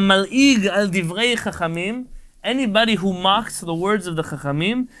 Kol hamal'ig al divrei Chachamim, anybody who mocks the words of the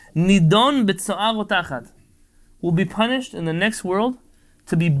Chachamim, nidon b'tzo'ar otachat, will be punished in the next world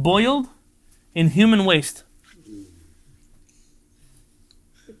to be boiled in human waste.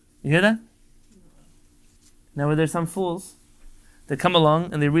 You hear that? Now there's some fools that come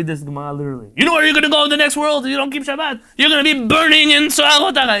along and they read this Gemara literally. You know where you're going to go in the next world if you don't keep Shabbat? You're going to be burning in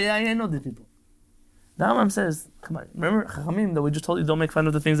Tzo'ar otachat. Yeah, I know these people. The Rambam says, come on, remember Chachamim that we just told you don't make fun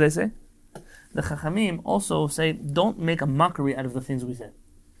of the things they say? The Chachamim also say, don't make a mockery out of the things we say.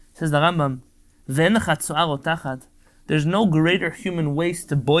 Says the Rambam, there's no greater human waste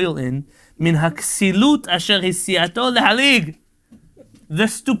to boil in, min haksilut asher hisiato lehalig. The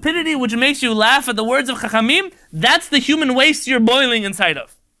stupidity which makes you laugh at the words of Chachamim, that's the human waste you're boiling inside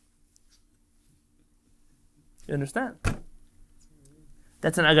of. You understand?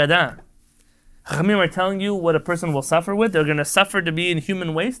 That's an agadah. Chachamim are telling you what a person will suffer with. They're going to suffer to be in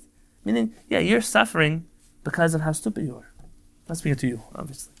human waste. Meaning, yeah, you're suffering because of how stupid you are. Not speaking to you,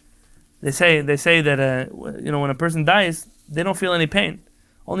 obviously. They say that when a person dies, they don't feel any pain.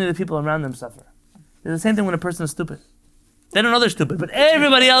 Only the people around them suffer. It's the same thing when a person is stupid. They don't know they're stupid, but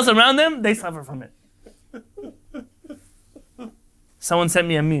everybody else around them, they suffer from it. Someone sent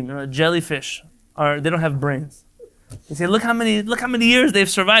me a meme. Jellyfish they don't have brains. They say, look how many years they've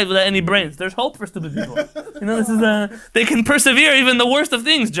survived without any brains. There's hope for stupid people. This is they can persevere even the worst of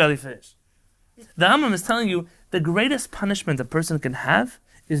things, jellyfish. The Rambam is telling you the greatest punishment a person can have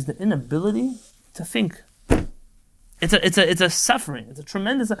is the inability to think. It's a suffering. It's a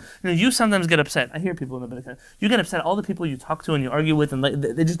tremendous. You sometimes get upset. I hear people in the Beit. You get upset. All the people you talk to and you argue with, and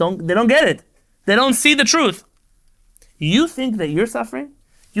they just don't get it. They don't see the truth. You think that you're suffering.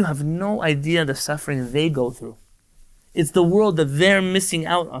 You have no idea the suffering they go through. It's the world that they're missing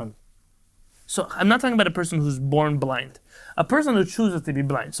out on. So I'm not talking about a person who's born blind. A person who chooses to be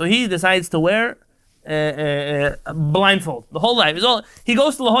blind. So he decides to wear a blindfold the whole life. He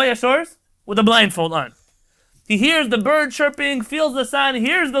goes to La Jolla Shores with a blindfold on. He hears the bird chirping, feels the sun,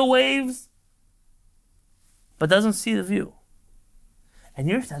 hears the waves. but doesn't see the view. And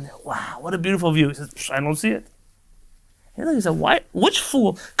you're standing there, wow, what a beautiful view. He says, I don't see it. And he said, why? Which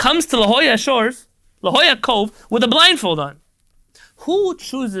fool comes to La Jolla Shores, La Jolla Cove, with a blindfold on? Who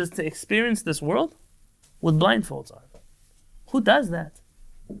chooses to experience this world with blindfolds on? Who does that?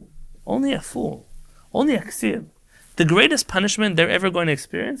 Only a fool. Only a ksir. The greatest punishment they're ever going to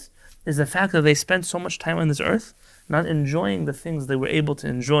experience is the fact that they spent so much time on this earth not enjoying the things they were able to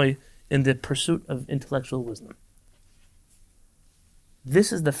enjoy in the pursuit of intellectual wisdom.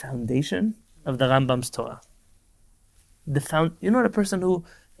 This is the foundation of the Rambam's Torah. You know what a person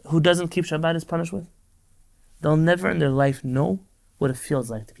who doesn't keep Shabbat is punished with? They'll never in their life know what it feels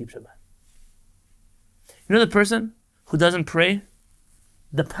like to keep Shabbat. You know the person who doesn't pray?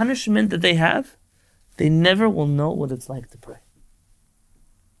 The punishment that they have, they never will know what it's like to pray.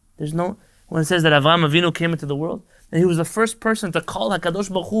 When it says that Avraham Avinu came into the world, and he was the first person to call HaKadosh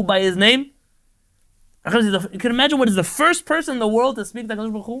Baruch Hu by his name. You can imagine what is the first person in the world to speak to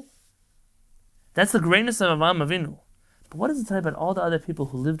HaKadosh Baruch Hu? That's the greatness of Avraham Avinu. But what does it say about all the other people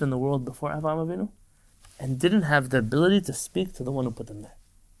who lived in the world before Avraham Avinu and didn't have the ability to speak to the one who put them there?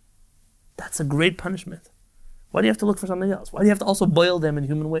 That's a great punishment. Why do you have to look for something else? Why do you have to also boil them in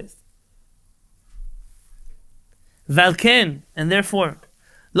human waste? Valken, and therefore,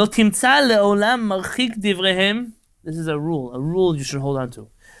 lo timtza le'olam marchik divrehem. This is a rule you should hold on to.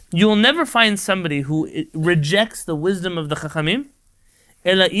 You will never find somebody who rejects the wisdom of the Chachamim,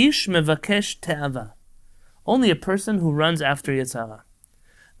 ela ish mevakesh te'ava. Only a person who runs after Yetzirah.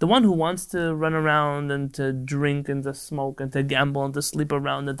 The one who wants to run around and to drink and to smoke and to gamble and to sleep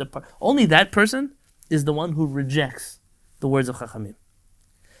around and to only that person is the one who rejects the words of Chachamim.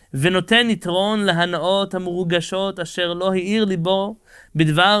 ונותן יתרון להנאות המרוגשות אשר לא האיר ליבו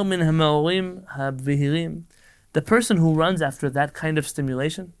בדבר מן המאורים הבהירים. The person who runs after that kind of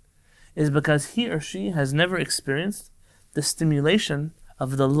stimulation is because he or she has never experienced the stimulation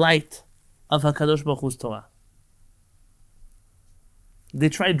of the light of HaKadosh Baruch Hu's Torah. They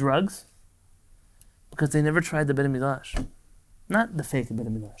try drugs because they never tried the Beit HaMikdash. Not the fake Beit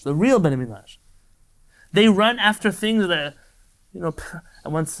HaMikdash, the real Beit HaMikdash. They run after things that, I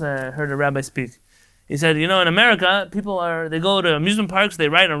once heard a rabbi speak. He said, in America, they go to amusement parks, they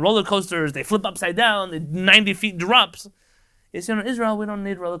ride on roller coasters, they flip upside down, 90 feet drops. He said, in Israel, we don't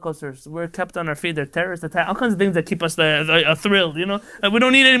need roller coasters. We're kept on our feet. They're terrorist attacks, all kinds of things that keep us thrilled, We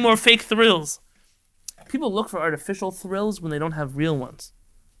don't need any more fake thrills. People look for artificial thrills when they don't have real ones.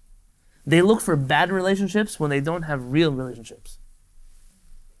 They look for bad relationships when they don't have real relationships.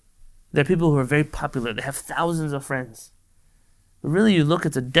 There are people who are very popular. They have thousands of friends. But really, you look,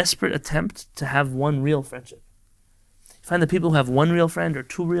 it's a desperate attempt to have one real friendship. You find that people who have one real friend, or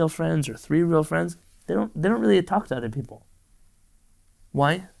two real friends, or three real friends, they don't really talk to other people.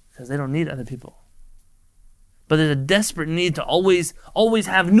 Why? Because they don't need other people. But there's a desperate need to always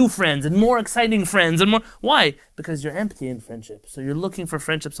have new friends and more exciting friends and more. Why? Because you're empty in friendship. So you're looking for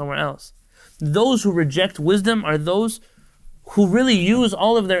friendship somewhere else. Those who reject wisdom are those who really use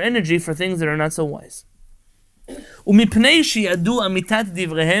all of their energy for things that are not so wise. ומפני שידעו אמיתת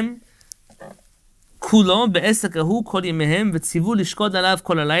דבריהם כולו בעסק ההוא כל ימיהם וציוו לשקוד עליו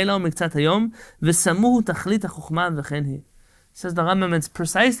כל הלילה ומקצת היום ושמוהו תכלית החוכמה וכן היא. Says the Rambam, it's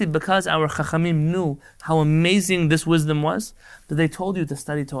precisely because our Chachamim knew how amazing this wisdom was that they told you to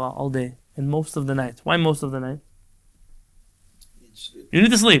study Torah all day and most of the night. Why most of the night? You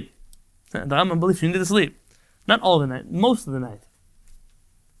need to sleep. The Rambam believes you need to sleep. Not all the night, most of the night.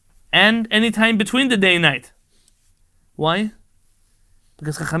 And any time between the day and night. Why?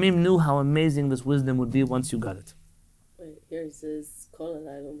 Because Chachamim knew how amazing this wisdom would be once you got it. Wait, here it says, Kol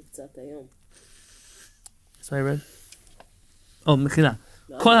halayla miktzat hayom. That's what I read. Oh, Mechila.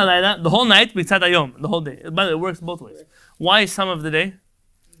 Kol halayla, the whole night, miktzat hayom, the whole day. But it works both ways. Why some of the day?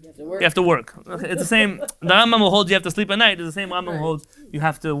 You have to work. Okay, it's the same. The Rambam will hold you have to sleep at night. It's the same Rambam holds you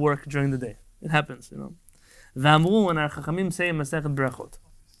have to work during the day. It happens, V'amru, when our Chachamim say in Masechet Berachot,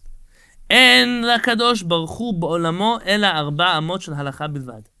 En l'kadosh baruch hu ba'olamo ela arba amot shel halacha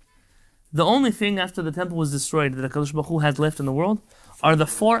bilvad. The only thing after the temple was destroyed that HaKadosh Baruch Hu has left in the world are the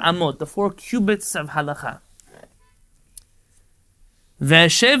 4 amot, the 4 cubits of halacha.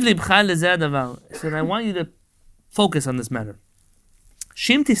 Ve'ashev libcha lezeh hadavar. He said, I want you to focus on this matter.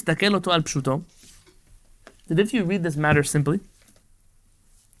 Shim tistakel oto al pshuto. That if you read this matter simply,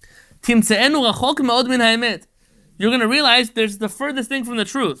 timtze'enu rachok me'od min ha'emet. You're going to realize there's the furthest thing from the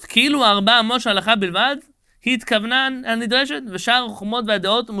truth. כאילו 4 אמות של הלכה בלבד, היא התכוונה הנדרשת, ושאר החוכמות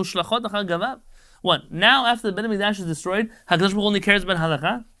והדעות מושלכות אחר גביו. What? Now, after the Beit HaMikdash is destroyed, HaKadosh Baruch Hu only cares about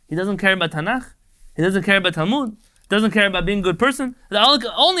halacha. He doesn't care about Tanakh. He doesn't care about Talmud. doesn't care about being a good person.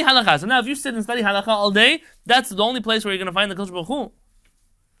 Only halakha. So now if you sit and study halakha all day, that's the only place where you're going to find the Kadosh Baruch Hu.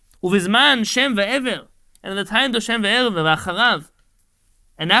 Uvizman Shem ve'ever. And at the time of Shem ve'ever ve'acharav.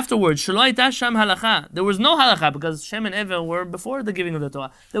 And afterwards, Shelo hayta sham halakha. There was no halakha because Shem and Ever were before the giving of the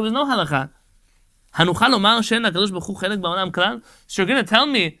Torah. There was no halakha. Hanucha lomar she'en HaKadosh Baruch Hu chelek ba'olam klal. So you're going to tell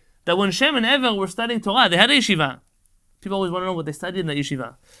me that when Shem and Ever were studying Torah, they had a yeshiva. People always want to know what they studied in the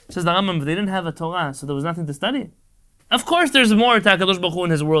yeshiva. Says the Rambam, they didn't have a Torah, so there was nothing to study. Of course there's more to HaKadosh Baruch Hu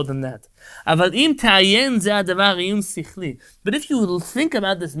in his world than that. But if you think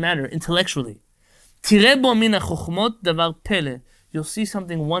about this matter intellectually, you'll see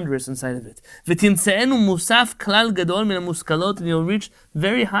something wondrous inside of it. And you'll reach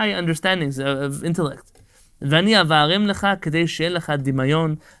very high understandings of intellect. He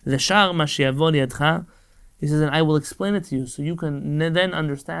says, and I will explain it to you, so you can then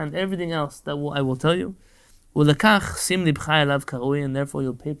understand everything else that I will tell you. And therefore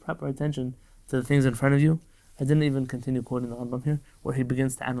you'll pay proper attention to the things in front of you. I didn't even continue quoting the Rambam here, where he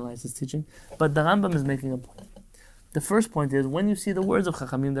begins to analyze his teaching. But the Rambam is making a point. The first point is, when you see the words of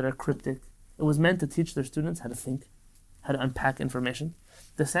Chachamim that are cryptic, it was meant to teach their students how to think, how to unpack information.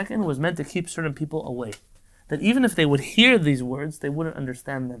 The second was meant to keep certain people away. That even if they would hear these words, they wouldn't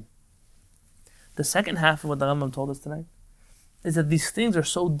understand them. The second half of what the Rambam told us tonight is that these things are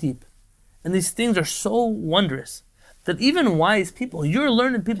so deep and these things are so wondrous that even wise people, you're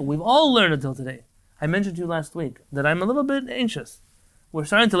learned people, we've all learned until today. I mentioned to you last week that I'm a little bit anxious. We're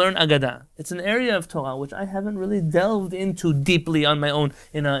starting to learn Agadah. It's an area of Torah which I haven't really delved into deeply on my own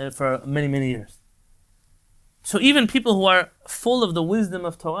for many, many years. So even people who are full of the wisdom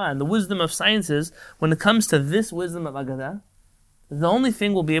of Torah and the wisdom of sciences, when it comes to this wisdom of Agadah, the only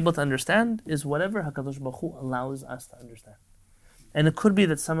thing we'll be able to understand is whatever HaKadosh Baruch Hu allows us to understand. And it could be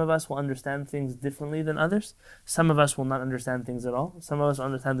that some of us will understand things differently than others. Some of us will not understand things at all. Some of us will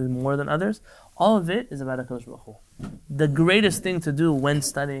understand things more than others. All of it is about HaKadosh Baruch Hu. The greatest thing to do when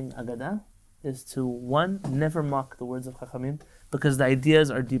studying Agadah is to, one, never mock the words of Chachamim, because the ideas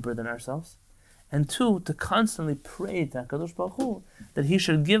are deeper than ourselves. And two, to constantly pray to HaKadosh Baruch Hu that He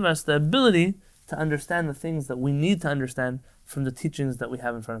should give us the ability to understand the things that we need to understand from the teachings that we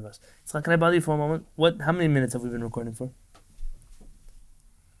have in front of us. Yitzchak, can I bother you for a moment? How many minutes have we been recording for?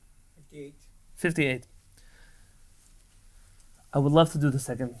 58. I would love to do the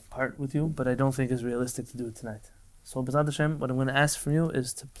second part with you, but I don't think it's realistic to do it tonight. So, B'ezrat Hashem, what I'm going to ask from you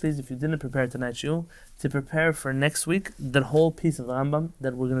is to please, if you didn't prepare tonight's shiur, to prepare for next week that whole piece of the Rambam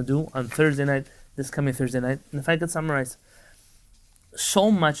that we're going to do on Thursday night, this coming Thursday night. And if I could summarize, so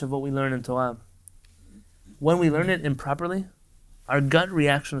much of what we learn in Torah, when we learn it improperly, our gut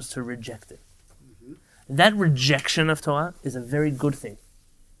reaction is to reject it. That rejection of Torah is a very good thing.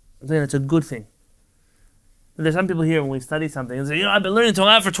 I'm saying it's a good thing. There's some people here when we study something and say, I've been learning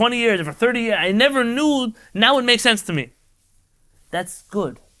Torah for 20 years or for 30 years. I never knew. Now it makes sense to me. That's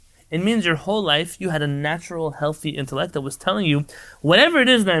good. It means your whole life you had a natural, healthy intellect that was telling you, whatever it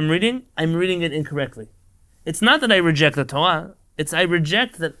is that I'm reading it incorrectly. It's not that I reject the Torah. It's I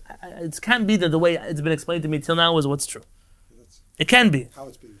reject that. It can't be that the way it's been explained to me till now is what's true. It can be. How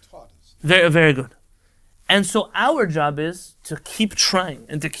it's being taught is. Very, very good. And so our job is to keep trying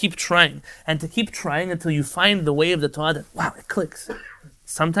and to keep trying and to keep trying until you find the way of the Torah that, wow, it clicks.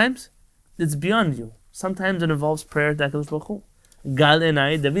 Sometimes it's beyond you. Sometimes it involves prayer to HaKadosh Baruch Hu. Gal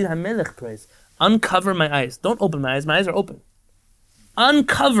enai, David HaMelech prays. Uncover my eyes. Don't open my eyes are open.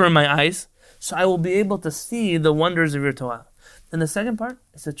 Uncover my eyes so I will be able to see the wonders of your Torah. And the second part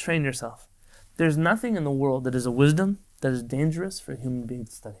is to train yourself. There's nothing in the world that is a wisdom that is dangerous for a human being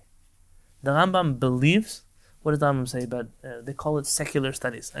to study. The Rambam believes, what does the Rambam say about, they call it secular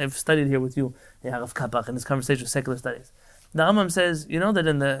studies. I've studied here with you, Rav Kapach, in this conversation of secular studies. The Rambam says, you know that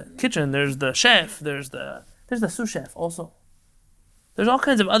in the kitchen there's the chef, there's the sous chef also. There's all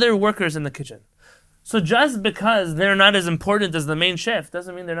kinds of other workers in the kitchen. So just because they're not as important as the main chef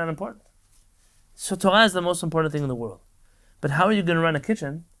doesn't mean they're not important. So Torah is the most important thing in the world. But how are you going to run a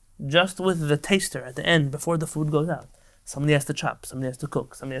kitchen just with the taster at the end before the food goes out? Somebody has to chop, somebody has to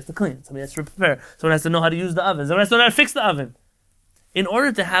cook, somebody has to clean, somebody has to prepare, someone has to know how to use the oven, someone has to know how to fix the oven. In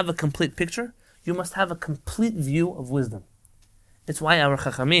order to have a complete picture, you must have a complete view of wisdom. It's why our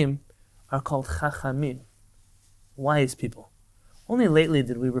Chachamim are called Chachamim, wise people. Only lately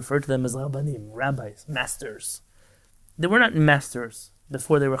did we refer to them as Rabbanim, rabbis, masters. They were not masters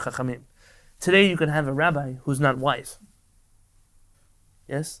before they were Chachamim. Today you can have a rabbi who's not wise.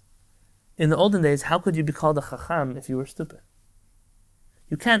 Yes? In the olden days, how could you be called a chacham if you were stupid?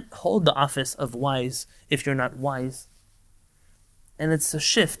 You can't hold the office of wise if you're not wise. And it's a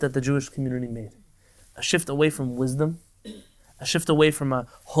shift that the Jewish community made. a shift away from wisdom, a shift away from a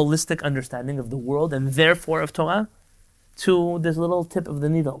holistic understanding of the world and therefore of Torah, to this little tip of the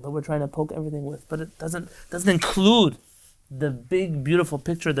needle that we're trying to poke everything with. But it doesn't include the big, beautiful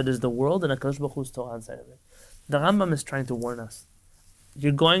picture that is the world and HaKadosh Baruch Hu's Torah inside of it. The Rambam is trying to warn us.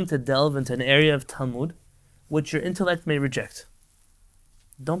 You're going to delve into an area of Talmud which your intellect may reject.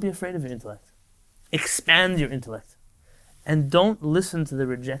 Don't be afraid of your intellect. Expand your intellect. And don't listen to the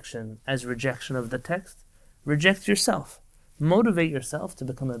rejection as rejection of the text. Reject yourself. Motivate yourself to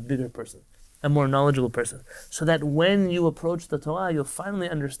become a bigger person, a more knowledgeable person, so that when you approach the Torah, you'll finally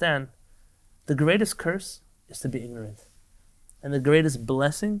understand the greatest curse is to be ignorant. And the greatest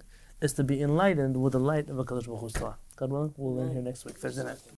blessing is to be enlightened with the light of HaKadosh Baruch Hu's Torah. God willing, we'll end here next week, Thursday night.